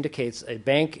questioner indicates, a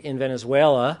bank in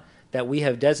Venezuela that we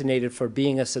have designated for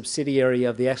being a subsidiary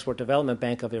of the Export Development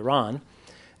Bank of Iran.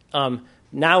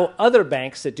 Now other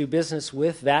banks that do business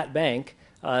with that bank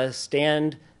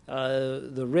stand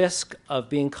the risk of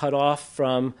being cut off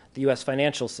from the U.S.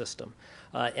 financial system.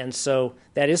 And so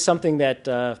that is something that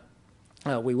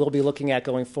we will be looking at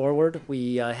going forward.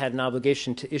 We had an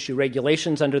obligation to issue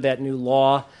regulations under that new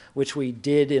law, which we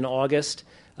did in August,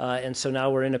 and so now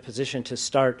we're in a position to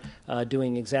start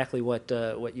doing exactly what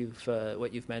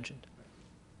you've mentioned.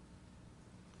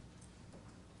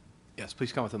 Yes,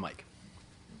 please come with the mic.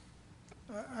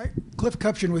 Cliff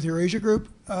Kupchin with Eurasia Group.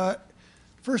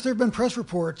 First, there have been press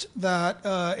reports that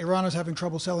Iran is having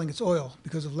trouble selling its oil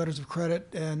because of letters of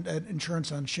credit and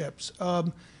insurance on ships.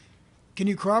 Can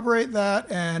you corroborate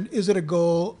that? And is it a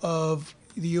goal of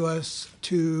the U.S.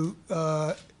 to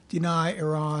deny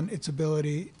Iran its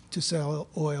ability to sell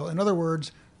oil? In other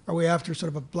words, are we after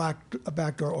sort of a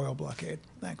backdoor oil blockade?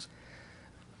 Thanks.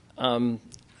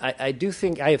 I do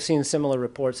think I have seen similar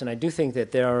reports, and I do think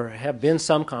that there have been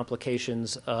some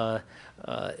complications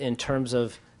in terms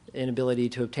of inability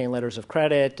to obtain letters of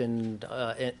credit and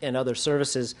other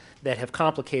services that have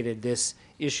complicated this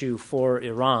issue for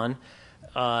Iran,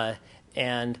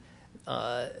 and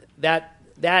that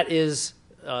is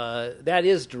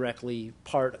directly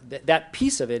part. That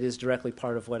piece of it is directly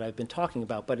part of what I've been talking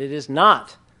about, but it is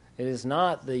not. It is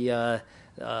not the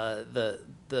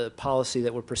policy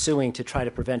that we're pursuing to try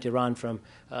to prevent Iran from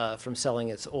selling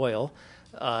its oil.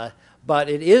 But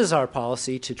it is our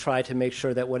policy to try to make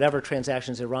sure that whatever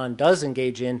transactions Iran does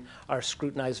engage in are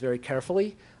scrutinized very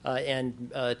carefully,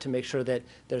 and to make sure that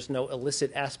there's no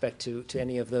illicit aspect to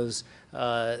any of those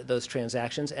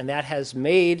transactions. And that has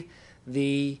made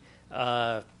the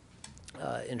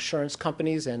insurance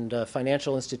companies and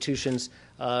financial institutions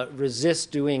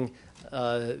resist doing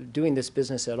this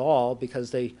business at all, because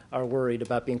they are worried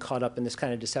about being caught up in this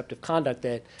kind of deceptive conduct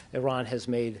that Iran has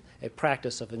made a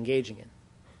practice of engaging in.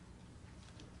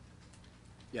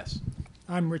 Yes.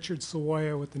 I'm Richard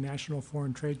Savoya with the National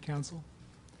Foreign Trade Council.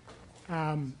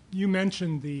 You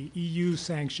mentioned the EU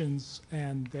sanctions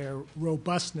and their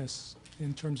robustness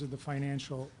in terms of the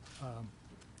financial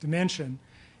dimension.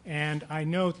 And I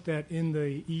note that in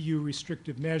the EU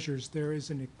restrictive measures, there is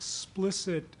an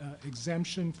explicit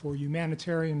exemption for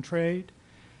humanitarian trade.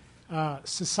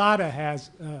 CSIS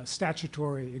has a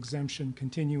statutory exemption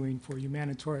continuing for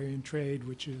humanitarian trade,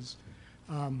 which is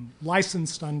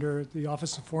licensed under the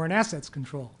Office of Foreign Assets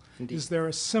Control. Indeed. Is there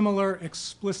a similar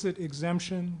explicit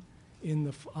exemption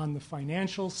on the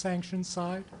financial sanctions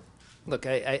side? Look,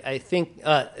 I think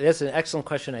that's an excellent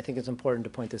question. I think it's important to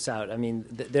point this out. I mean,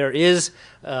 there is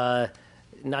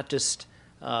not just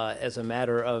as a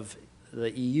matter of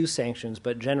the EU sanctions,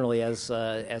 but generally as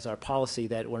our policy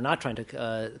that we're not trying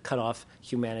to cut off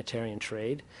humanitarian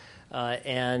trade.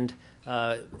 And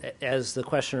as the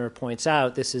questioner points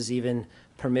out, this is even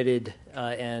permitted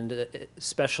and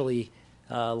especially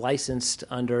licensed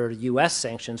under U.S.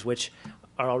 sanctions, which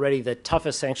are already the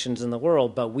toughest sanctions in the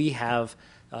world, but we have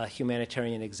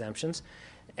humanitarian exemptions.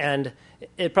 And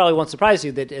it probably won't surprise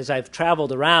you that as I've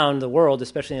traveled around the world,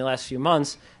 especially in the last few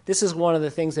months, this is one of the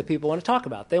things that people want to talk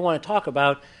about. They want to talk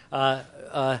about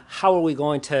how are we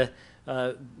going to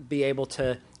be able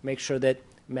to make sure that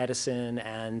medicine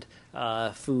and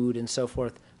food and so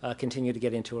forth continue to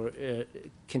get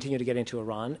into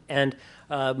Iran. And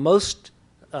most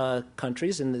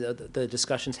countries and the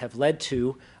discussions have led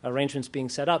to arrangements being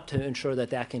set up to ensure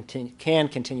that can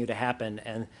continue to happen,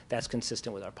 and that's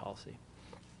consistent with our policy.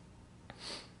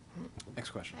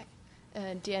 Next question.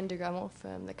 Hi. Deanne DeGrummel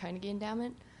from the Carnegie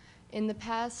Endowment. In the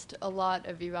past, a lot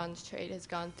of Iran's trade has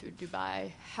gone through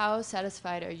Dubai. How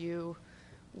satisfied are you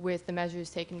with the measures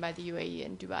taken by the UAE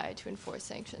and Dubai to enforce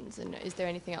sanctions? And is there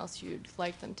anything else you'd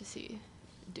like them to see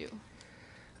do?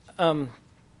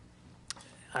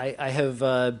 I have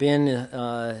been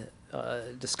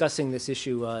discussing this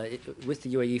issue with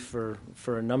the UAE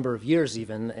for a number of years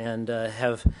even, and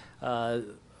have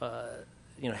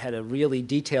had a really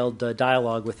detailed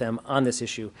dialogue with them on this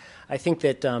issue. I think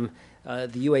that the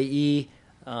UAE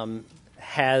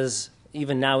has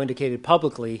even now indicated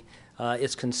publicly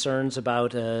its concerns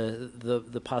about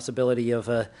the possibility of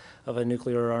a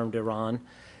nuclear-armed Iran,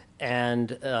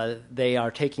 and they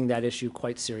are taking that issue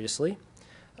quite seriously.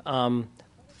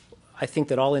 I think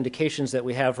that all indications that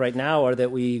we have right now are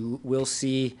that we will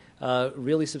see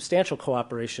really substantial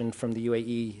cooperation from the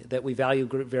UAE that we value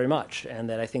very much, and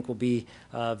that I think will be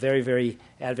very, very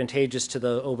advantageous to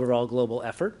the overall global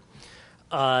effort.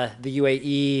 The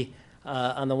UAE,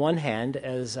 on the one hand,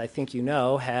 as I think you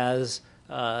know, has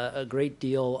a great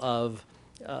deal of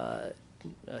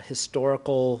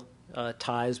historical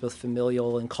ties, both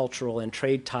familial and cultural and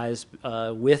trade ties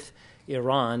with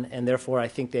Iran, and therefore I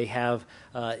think they have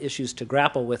issues to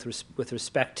grapple with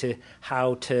respect to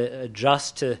how to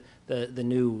adjust to the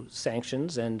new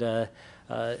sanctions, and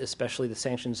especially the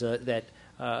sanctions that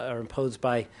are imposed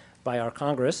by our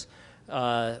Congress.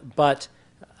 But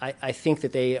I think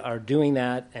that they are doing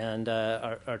that and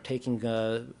are taking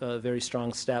very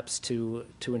strong steps to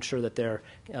ensure that they're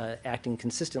acting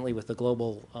consistently with the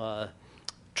global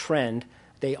trend.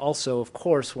 They also, of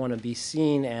course, want to be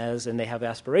seen as, and they have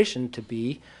aspiration to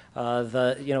be,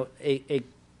 a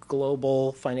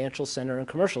global financial center and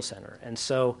commercial center. And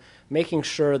so making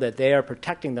sure that they are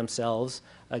protecting themselves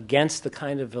against the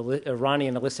kind of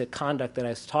Iranian illicit conduct that I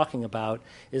was talking about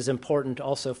is important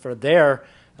also for their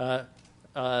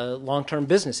long-term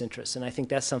business interests. And I think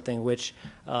that's something which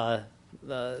the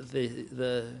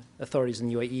authorities in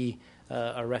the UAE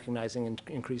are recognizing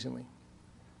increasingly.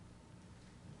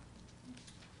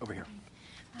 Over here.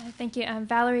 Thank you. I'm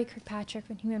Valerie Kirkpatrick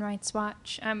from Human Rights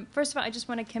Watch. First of all, I just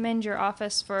want to commend your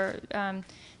office for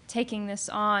taking this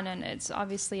on, and it's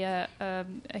obviously a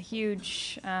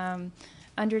huge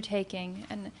undertaking.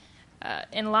 And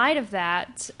in light of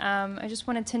that, I just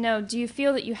wanted to know, do you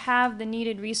feel that you have the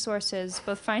needed resources,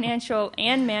 both financial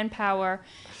and manpower,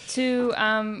 to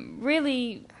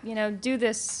really, do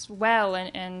this well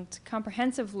and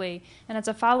comprehensively? And as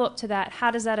a follow-up to that, how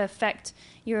does that affect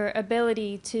your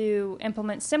ability to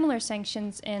implement similar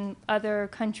sanctions in other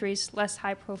countries less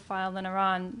high profile than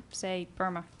Iran, say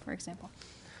Burma, for example?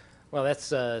 Well,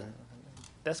 that's about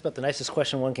the nicest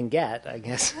question one can get, I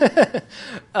guess.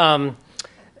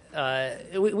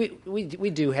 We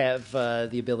do have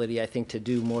the ability, I think, to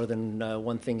do more than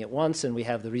one thing at once, and we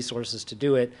have the resources to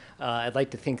do it. I'd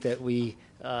like to think that we,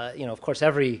 of course,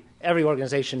 every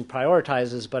organization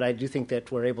prioritizes, but I do think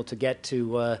that we're able to get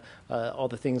to all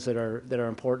the things that are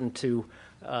important to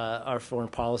our foreign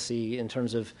policy in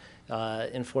terms of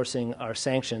enforcing our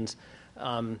sanctions.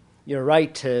 You're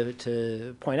right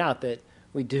to point out that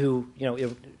we do,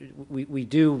 we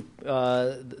do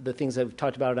the things that we've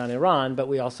talked about on Iran, but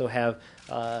we also have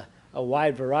a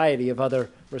wide variety of other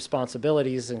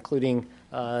responsibilities, including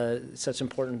such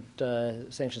important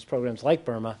sanctions programs like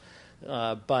Burma.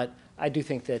 But I do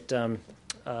think that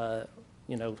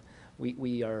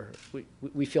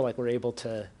we feel like we're able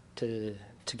to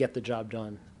get the job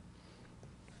done.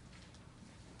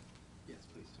 Yes,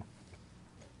 please.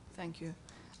 Thank you.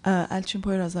 Elçin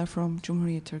Poyrazlar from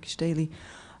Cumhuriyet Turkish Daily.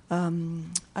 I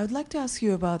would like to ask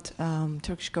you about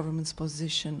Turkish government's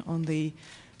position on the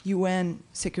UN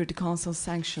Security Council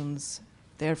sanctions.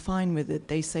 They're fine with it.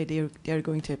 They say they're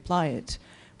going to apply it,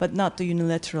 but not the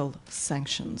unilateral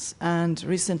sanctions. And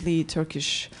recently,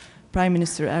 Turkish Prime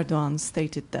Minister Erdogan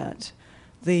stated that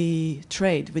the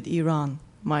trade with Iran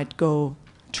might go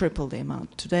triple the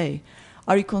amount today.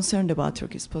 Are you concerned about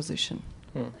Turkey's position?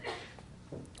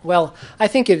 Well, I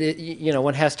think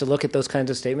one has to look at those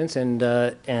kinds of statements and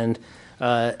look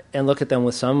at them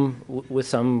with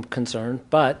some concern.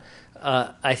 But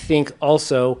I think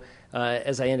also,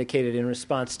 as I indicated in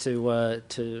response to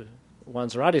Juan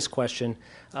Zarate's question,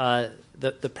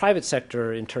 the private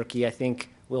sector in Turkey, I think,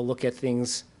 will look at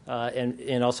things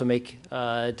and also make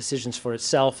decisions for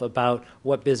itself about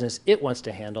what business it wants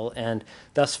to handle. And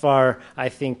thus far, I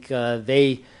think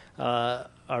they are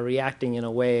reacting in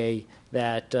a way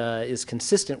that is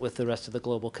consistent with the rest of the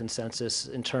global consensus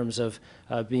in terms of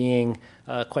being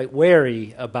quite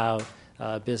wary about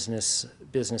business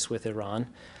with Iran.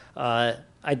 I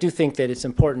do think that it's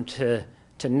important to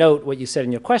note what you said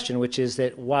in your question, which is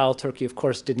that while Turkey, of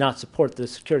course, did not support the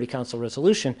Security Council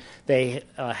resolution, they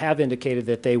have indicated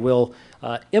that they will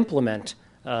implement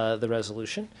the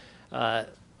resolution.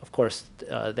 Of course,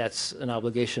 that's an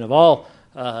obligation of all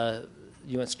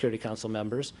UN Security Council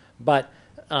members, but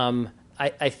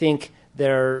I think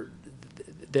there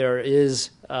is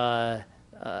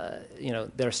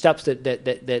there are steps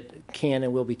that can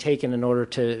and will be taken in order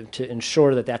to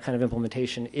ensure that kind of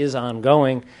implementation is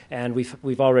ongoing, and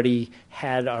we've already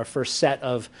had our first set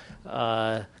of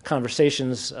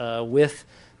conversations with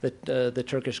the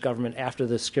Turkish government after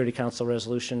the Security Council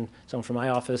resolution. Someone from my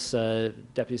office,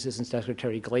 Deputy Assistant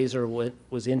Secretary Glazer,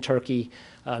 was in Turkey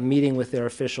meeting with their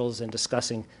officials and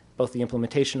discussing both the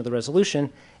implementation of the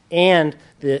resolution and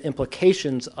the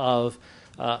implications of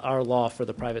our law for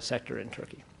the private sector in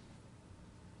Turkey.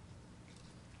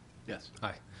 Yes.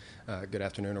 Hi. Good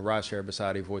afternoon. Araj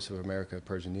Sherbasadi, Voice of America,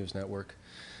 Persian News Network.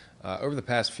 Over the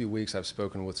past few weeks, I've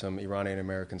spoken with some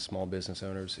Iranian-American small business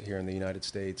owners here in the United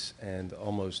States, and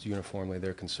almost uniformly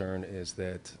their concern is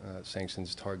that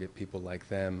sanctions target people like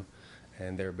them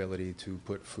and their ability to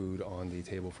put food on the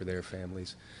table for their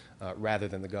families, rather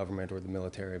than the government or the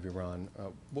military of Iran.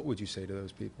 What would you say to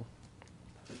those people?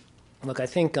 Look, I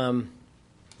think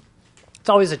it's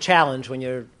always a challenge when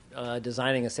you're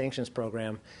designing a sanctions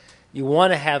program. You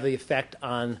want to have the effect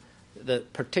on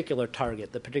particular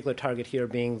target here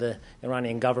being the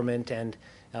Iranian government and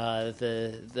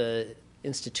the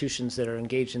institutions that are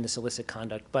engaged in this illicit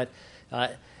conduct.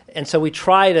 And so we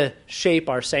try to shape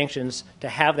our sanctions to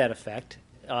have that effect.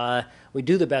 We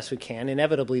do the best we can.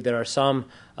 Inevitably, there are some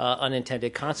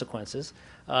unintended consequences.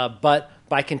 But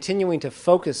by continuing to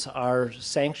focus our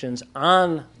sanctions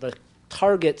on the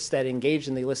targets that engage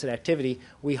in the illicit activity,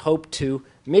 we hope to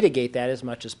mitigate that as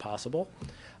much as possible.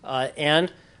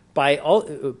 And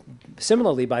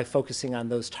similarly, by focusing on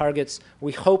those targets,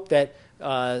 we hope that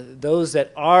those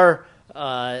that are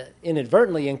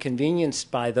inadvertently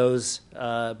inconvenienced by those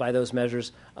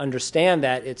measures understand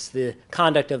that it's the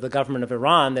conduct of the government of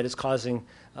Iran that is causing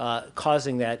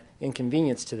that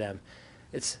inconvenience to them.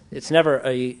 It's never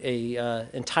a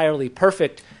entirely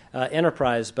perfect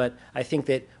enterprise, but I think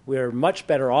that we're much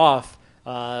better off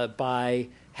by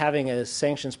having a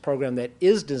sanctions program that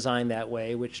is designed that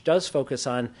way, which does focus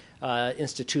on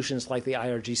institutions like the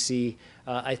IRGC.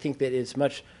 I think that it's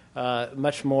much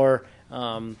more.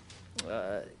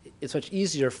 It's much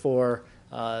easier for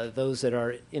those that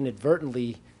are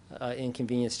inadvertently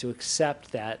inconvenienced to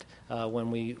accept that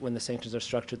when the sanctions are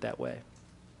structured that way.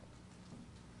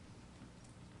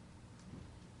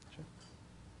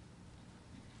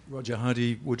 Roger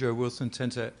Hardy, Woodrow Wilson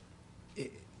Center.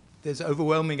 There's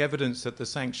overwhelming evidence that the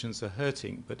sanctions are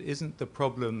hurting, but isn't the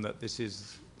problem that this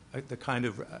is the kind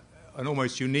of an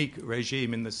almost unique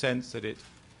regime in the sense that it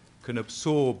can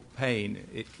absorb pain,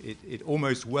 it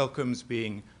almost welcomes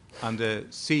being under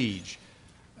siege,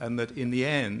 and that in the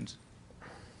end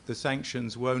the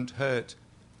sanctions won't hurt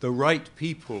the right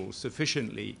people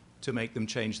sufficiently to make them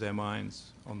change their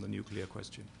minds on the nuclear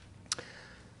question?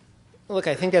 Look,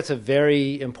 I think that's a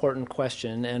very important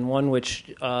question, and one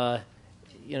which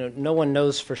no one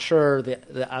knows for sure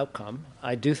the outcome.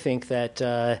 I do think that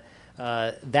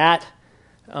the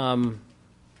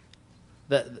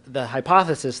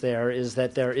hypothesis there is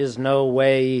that there is no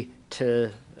way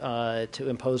to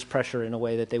impose pressure in a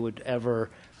way that they would ever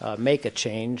make a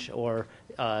change or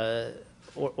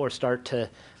start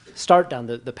down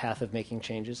the path of making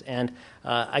changes. And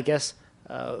I guess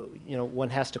one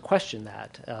has to question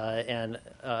that, and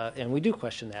we do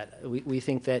question that. We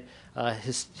think that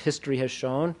history has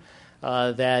shown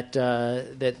that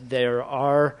there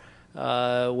are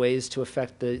ways to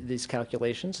affect these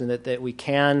calculations, and that we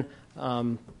can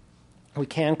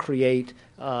create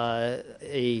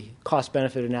a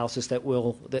cost-benefit analysis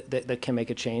that can make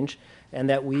a change, and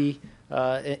that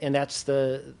and that's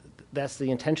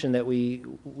the intention that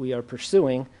we are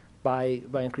pursuing by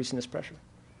increasing this pressure.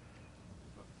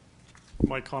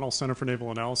 Mike Connell, Center for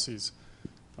Naval Analyses.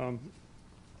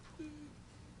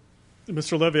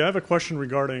 Mr. Levey, I have a question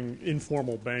regarding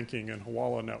informal banking and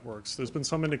Hawala networks. There's been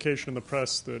some indication in the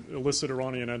press that illicit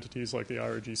Iranian entities like the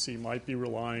IRGC might be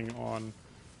relying on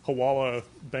Hawala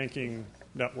banking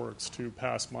networks to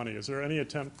pass money. Is there any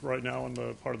attempt right now on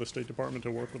the part of the State Department to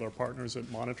work with our partners at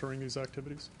monitoring these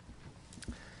activities?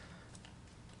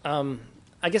 I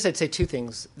guess I'd say two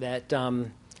things. That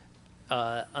on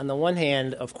the one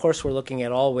hand, of course, we're looking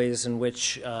at all ways in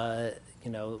which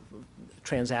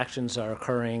transactions are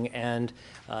occurring, and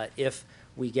if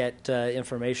we get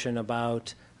information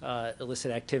about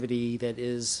illicit activity that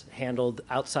is handled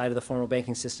outside of the formal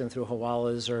banking system through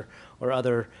Hawalas or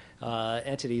other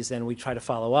entities, then we try to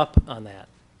follow up on that.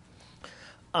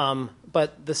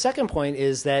 But the second point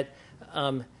is that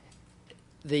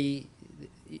the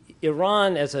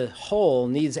Iran as a whole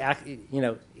needs,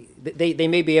 they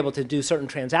may be able to do certain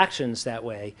transactions that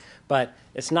way, but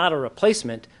it's not a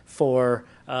replacement for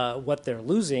what they're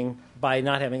losing by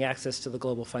not having access to the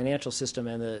global financial system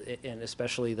and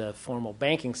especially the formal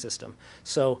banking system.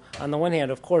 So on the one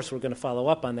hand, of course, we're going to follow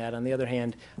up on that. On the other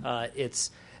hand, if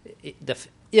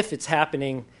it's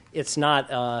happening, it's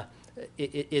not.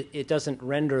 It doesn't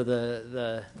render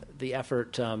the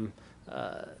effort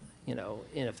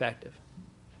ineffective.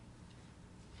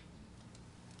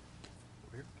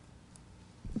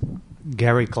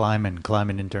 Gary Kleiman,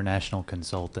 Kleiman International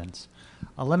Consultants.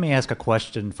 Let me ask a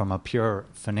question from a pure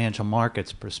financial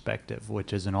markets perspective,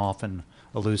 which isn't often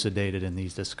elucidated in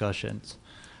these discussions.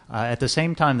 At the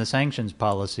same time the sanctions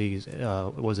policy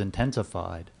was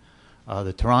intensified,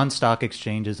 the Tehran Stock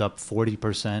Exchange is up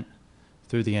 40%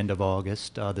 through the end of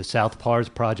August. The South Pars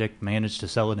project managed to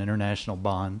sell an international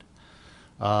bond.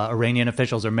 Iranian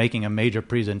officials are making a major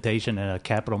presentation at a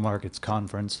capital markets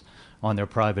conference on their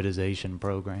privatization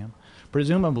program.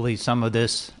 Presumably some of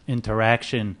this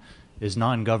interaction is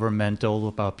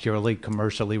non-governmental, purely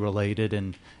commercially related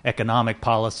and economic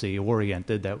policy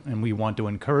oriented, and we want to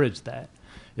encourage that.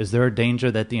 Is there a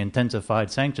danger that the intensified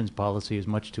sanctions policy is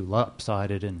much too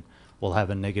lopsided and will have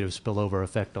a negative spillover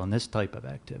effect on this type of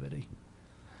activity?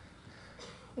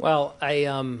 Well,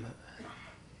 I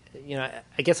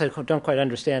guess I don't quite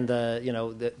understand that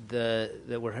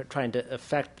we're trying to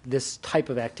affect this type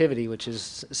of activity, which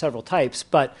is several types.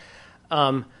 But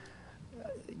what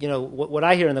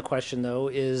I hear in the question, though,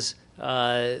 is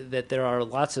that there are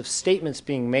lots of statements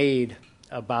being made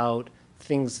about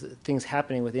things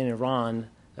happening within Iran,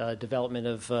 development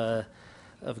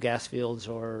of gas fields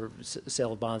or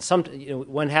sale of bonds.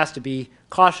 One has to be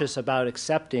cautious about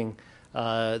accepting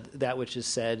that which is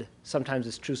said. Sometimes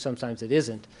it's true, sometimes it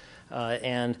isn't.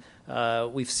 And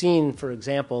we've seen, for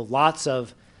example, lots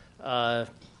of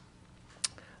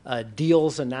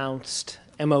deals announced,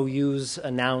 MOUs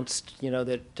announced,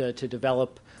 that to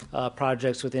develop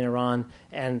projects within Iran,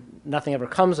 and nothing ever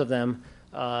comes of them.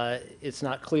 It's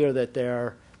not clear that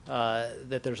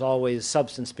there's always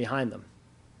substance behind them.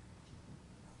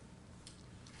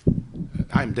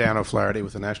 I'm Dan O'Flaherty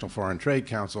with the National Foreign Trade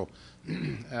Council.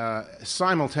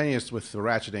 Simultaneous with the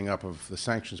ratcheting up of the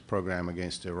sanctions program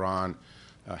against Iran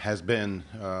has been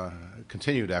a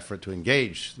continued effort to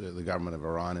engage the government of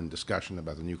Iran in discussion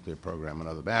about the nuclear program and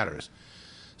other matters.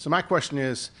 So my question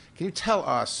is, can you tell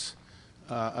us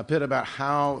a bit about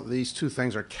how these two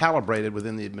things are calibrated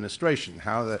within the administration,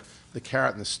 how the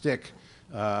carrot and the stick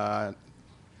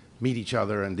meet each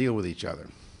other and deal with each other?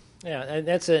 Yeah, and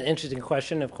that's an interesting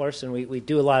question, of course, and we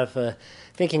do a lot of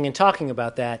thinking and talking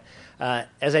about that.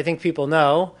 As I think people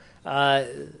know,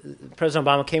 President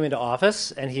Obama came into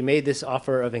office and he made this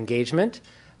offer of engagement,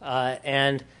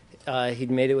 and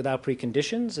he'd made it without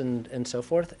preconditions and so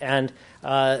forth.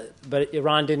 But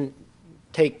Iran didn't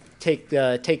take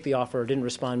the offer, didn't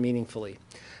respond meaningfully.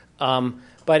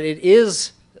 But it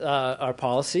is our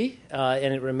policy,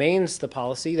 and it remains the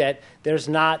policy that there's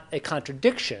not a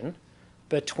contradiction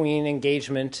between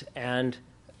engagement and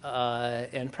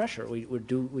pressure.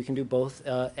 We can do both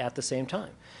at the same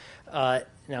time.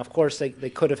 Now, of course, they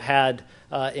could have had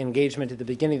engagement at the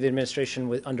beginning of the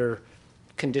administration under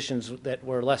conditions that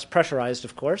were less pressurized,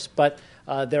 of course. But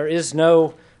there's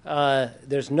no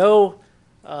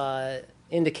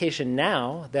indication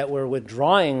now that we're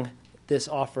withdrawing this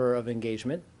offer of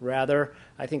engagement. Rather,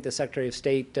 I think the Secretary of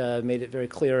State made it very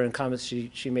clear in comments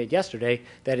she made yesterday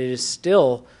that it is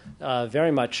still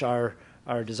very much our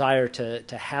desire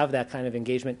to have that kind of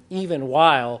engagement, even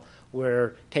while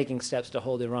we're taking steps to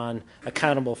hold Iran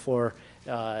accountable for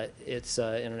its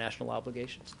international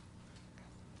obligations.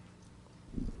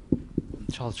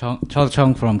 Charles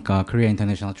Chung from Korea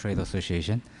International Trade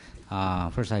Association.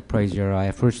 First, I praise your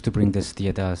efforts to bring this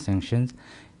the sanctions.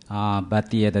 But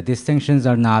these sanctions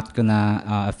are not going to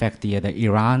affect the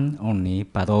Iran only,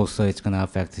 but also it's going to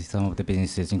affect some of the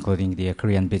businesses, including the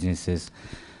Korean businesses.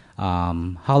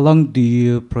 How long do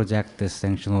you project this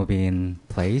sanction will be in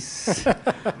place?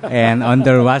 And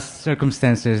under what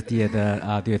circumstances do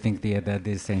you think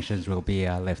these sanctions will be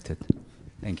lifted?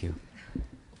 Thank you.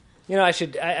 I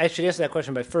should answer that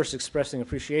question by first expressing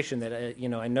appreciation that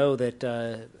I know that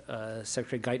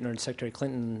Secretary Geithner and Secretary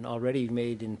Clinton already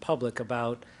made in public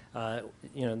about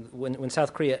when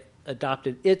South Korea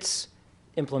adopted its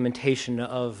implementation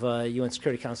of UN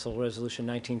Security Council Resolution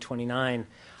 1929.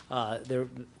 They're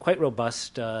quite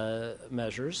robust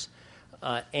measures,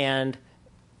 and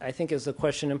I think, as the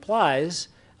question implies,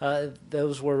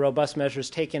 those were robust measures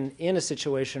taken in a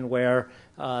situation where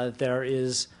there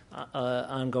is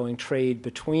ongoing trade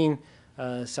between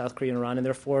South Korea and Iran, and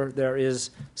therefore there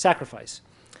is sacrifice.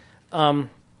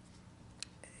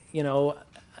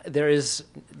 There is,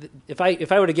 if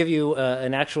I were to give you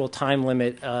an actual time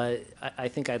limit, I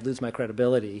think I'd lose my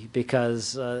credibility,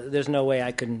 because there's no way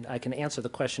I can answer the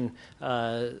question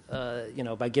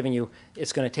by giving you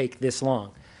it's going to take this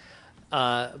long.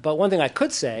 But one thing I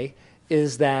could say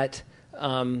is that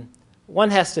one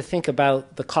has to think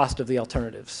about the cost of the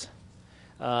alternatives.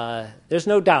 There's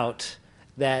no doubt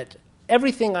that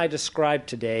everything I described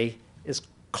today is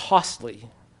costly.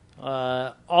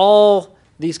 All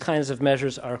these kinds of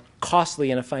measures are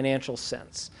costly in a financial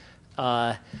sense.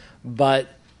 But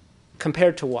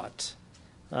compared to what?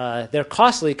 They're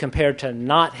costly compared to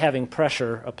not having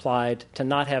pressure applied, to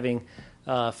not having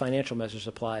financial measures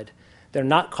applied. They're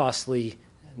not costly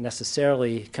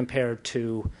necessarily compared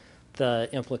to the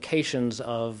implications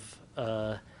of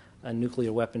a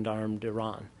nuclear weapon-armed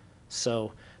Iran.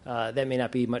 So that may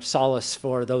not be much solace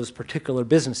for those particular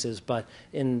businesses, but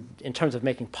in terms of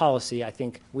making policy, I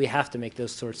think we have to make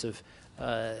those sorts of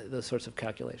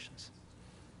calculations.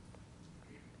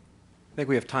 I think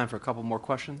we have time for a couple more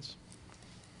questions.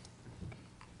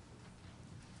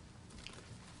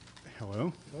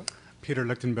 Hello. Peter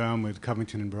Lichtenbaum with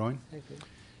Covington & Burling.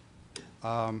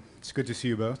 It's good to see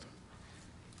you both.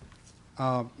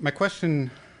 My question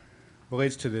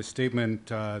relates to the statement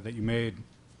that you made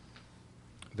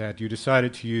that you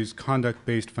decided to use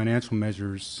conduct-based financial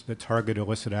measures that target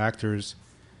illicit actors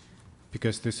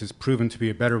because this has proven to be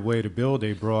a better way to build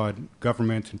a broad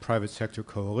government and private sector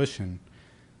coalition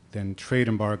than trade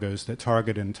embargoes that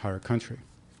target an entire country.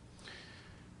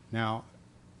 Now,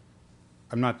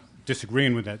 I'm not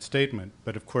disagreeing with that statement,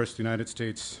 but of course the United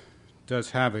States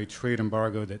does have a trade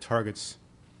embargo that targets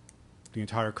the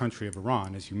entire country of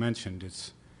Iran. As you mentioned,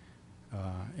 it's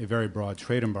a very broad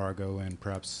trade embargo and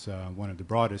perhaps one of the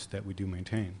broadest that we do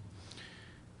maintain.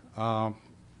 I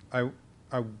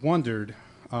wondered,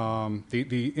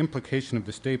 the implication of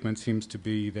the statement seems to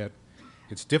be that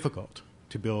it's difficult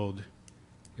to build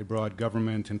a broad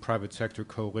government and private sector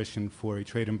coalition for a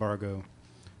trade embargo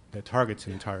that targets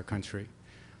an entire country.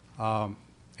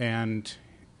 And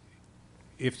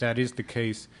if that is the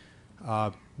case,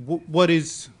 what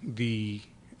is the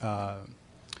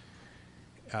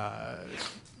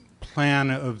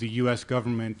plan of the U.S.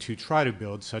 government to try to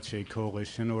build such a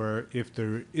coalition, or if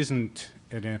there isn't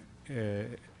an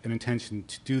intention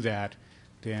to do that,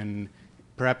 then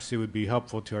perhaps it would be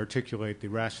helpful to articulate the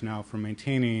rationale for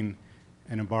maintaining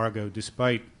an embargo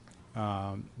despite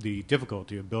the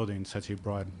difficulty of building such a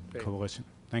broad coalition.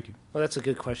 Thank you. Well, that's a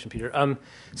good question, Peter.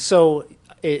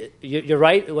 You're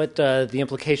right what the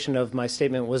implication of my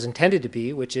statement was intended to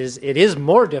be, which is it is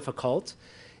more difficult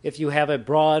if you have a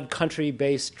broad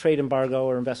country-based trade embargo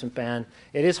or investment ban.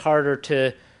 It is harder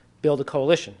to build a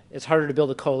coalition. It's harder to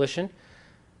build a coalition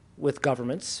with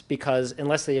governments because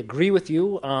unless they agree with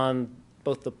you on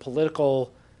both the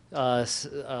political path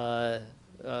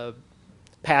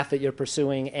that you're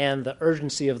pursuing and the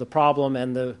urgency of the problem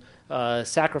and the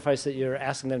sacrifice that you're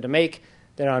asking them to make,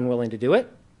 they're unwilling to do it.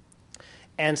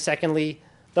 And secondly,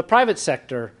 the private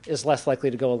sector is less likely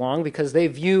to go along because they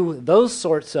view those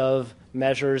sorts of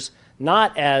measures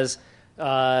not as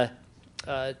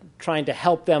trying to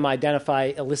help them identify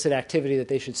illicit activity that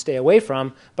they should stay away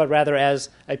from, but rather as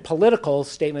a political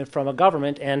statement from a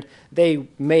government, and they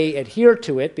may adhere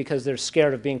to it because they're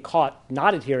scared of being caught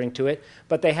not adhering to it,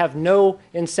 but they have no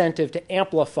incentive to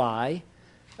amplify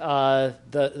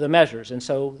the measures, and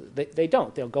so they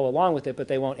don't. They'll go along with it, but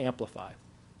they won't amplify.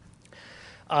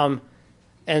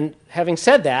 And having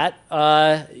said that,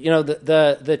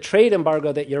 the trade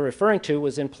embargo that you're referring to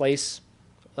was in place.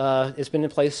 It's been in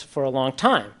place for a long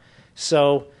time.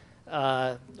 So,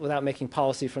 without making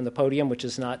policy from the podium, which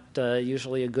is not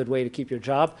usually a good way to keep your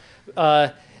job,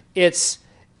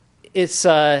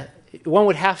 one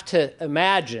would have to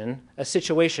imagine a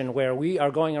situation where we are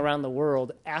going around the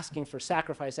world asking for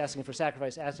sacrifice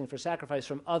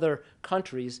from other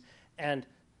countries, and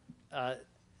I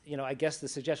guess the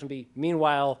suggestion would be,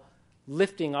 meanwhile,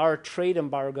 lifting our trade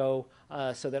embargo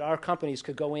so that our companies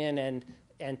could go in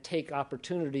and take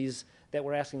opportunities that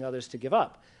we're asking others to give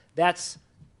up. That's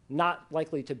not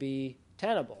likely to be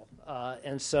tenable.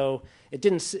 And so it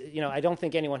didn't, I don't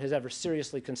think anyone has ever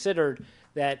seriously considered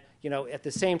that, at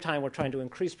the same time we're trying to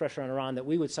increase pressure on Iran, that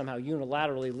we would somehow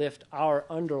unilaterally lift our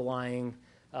underlying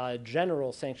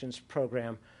general sanctions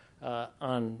program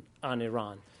on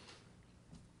Iran.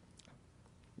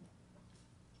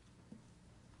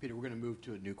 Peter, we're going to move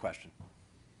to a new question.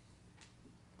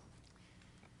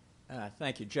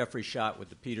 Thank you. Jeffrey Schott with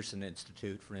the Peterson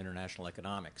Institute for International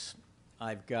Economics.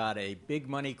 I've got a big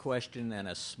money question and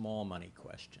a small money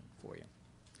question for you.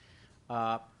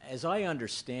 As I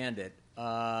understand it,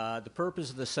 the purpose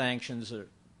of the sanctions,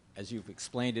 as you've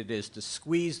explained it, is to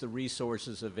squeeze the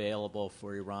resources available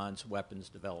for Iran's weapons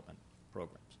development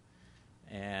programs,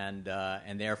 and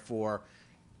therefore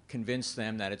convince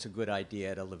them that it's a good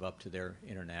idea to live up to their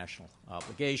international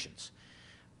obligations.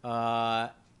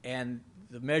 And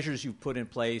the measures you've put in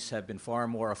place have been far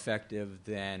more effective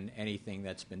than anything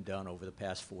that's been done over the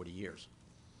past 40 years.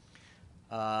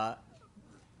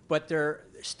 But there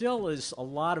still is a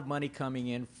lot of money coming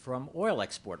in from oil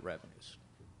export revenues,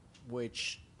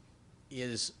 which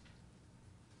is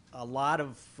a lot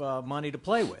of money to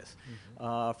play with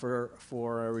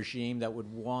for a regime that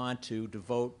would want to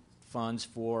devote funds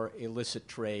for illicit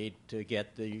trade to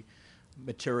get the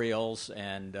materials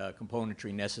and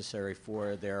componentry necessary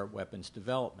for their weapons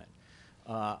development.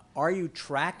 Are you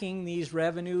tracking these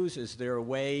revenues? Is there a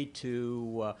way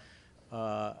to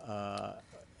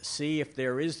see if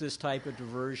there is this type of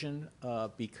diversion?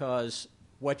 Because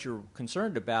what you're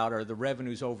concerned about are the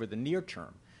revenues over the near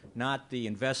term, not the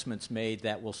investments made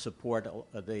that will support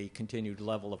the continued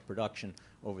level of production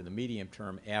over the medium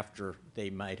term after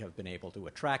they might have been able to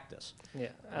attract this. Yeah.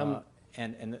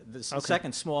 And the Okay.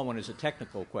 second small one is a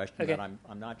technical question Okay. that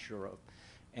I'm not sure of,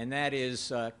 and that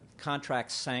is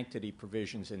contract sanctity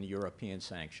provisions in the European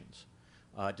sanctions.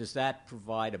 Does that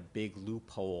provide a big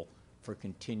loophole for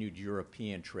continued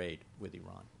European trade with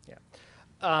Iran? Yeah.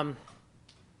 I'm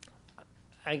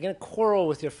going to quarrel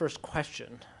with your first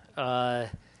question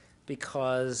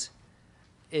because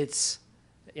it's,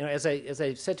 as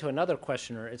I said to another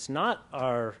questioner, it's not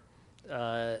our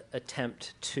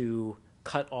attempt to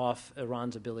cut off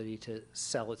Iran's ability to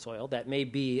sell its oil. That may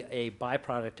be a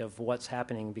byproduct of what's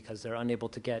happening because they're unable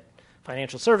to get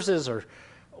financial services or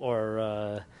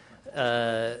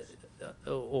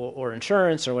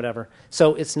insurance or whatever.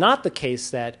 So it's not the case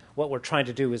that what we're trying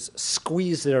to do is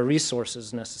squeeze their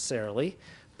resources necessarily,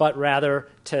 but rather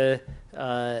to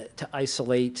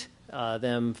isolate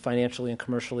them financially and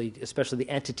commercially, especially the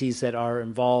entities that are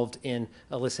involved in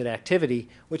illicit activity,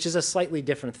 which is a slightly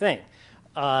different thing.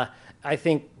 I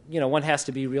think one has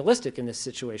to be realistic in this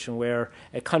situation where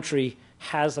a country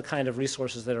has the kind of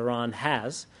resources that Iran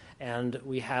has, and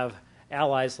we have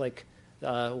allies like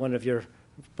one of your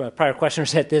prior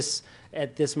questioners at this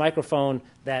microphone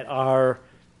that are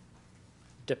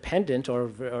dependent or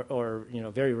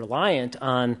very reliant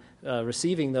on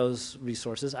receiving those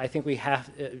resources. I think we have,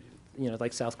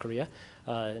 like South Korea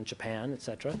and Japan,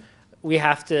 etc. We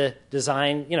have to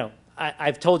design.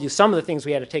 I've told you some of the things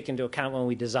we had to take into account when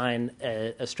we design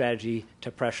a strategy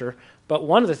to pressure. But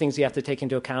one of the things you have to take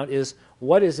into account is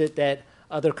what is it that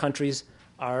other countries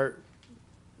are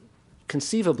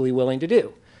conceivably willing to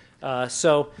do.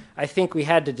 So I think we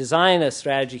had to design a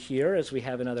strategy here, as we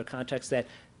have in other contexts, that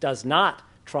does not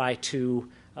try to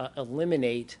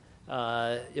eliminate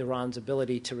Iran's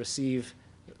ability to receive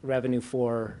revenue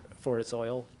for its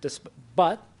oil.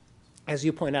 But, as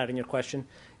you point out in your question,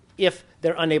 if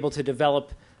they're unable to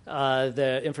develop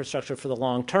the infrastructure for the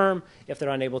long term, if they're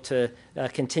unable to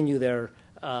continue their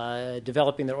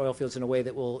developing their oil fields in a way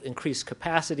that will increase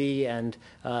capacity and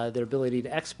their ability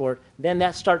to export, then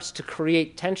that starts to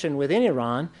create tension within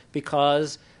Iran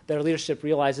because their leadership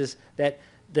realizes that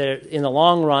in the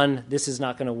long run, this is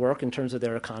not going to work in terms of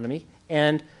their economy.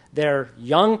 And their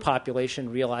young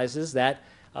population realizes that,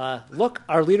 look,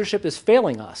 our leadership is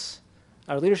failing us.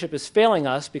 Our leadership is failing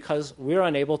us because they're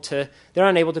unable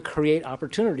to create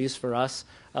opportunities for us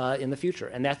in the future.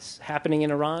 And that's happening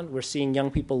in Iran. We're seeing young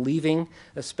people leaving,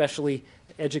 especially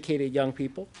educated young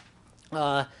people,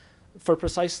 for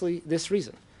precisely this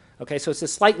reason. Okay, so it's a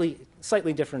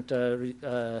slightly different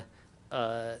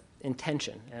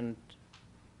intention and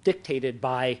dictated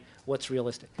by what's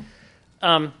realistic.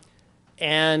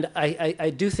 And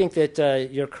I do think that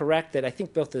you're correct that I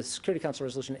think both the Security Council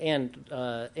resolution and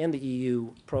the EU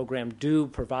program do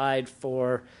provide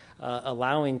for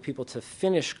allowing people to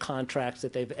finish contracts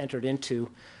that they've entered into.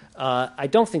 I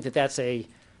don't think that that's a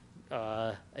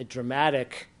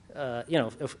dramatic,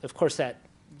 of course that,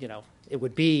 it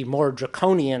would be more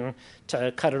draconian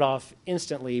to cut it off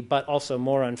instantly, but also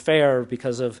more unfair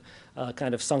because of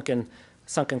kind of sunken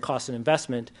cost and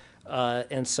investment.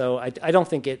 And so I don't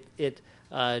think it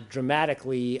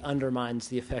dramatically undermines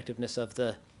the effectiveness of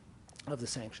the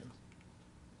sanctions.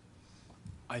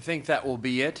 I think that will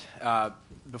be it.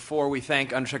 Before we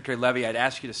thank Undersecretary Levey, I'd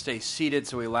ask you to stay seated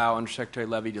so we allow Undersecretary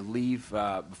Levey to leave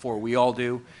before we all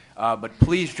do. But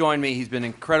please join me. He's been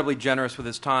incredibly generous with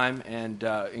his time and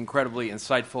incredibly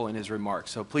insightful in his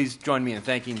remarks. So please join me in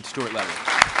thanking Stuart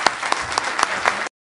Levey.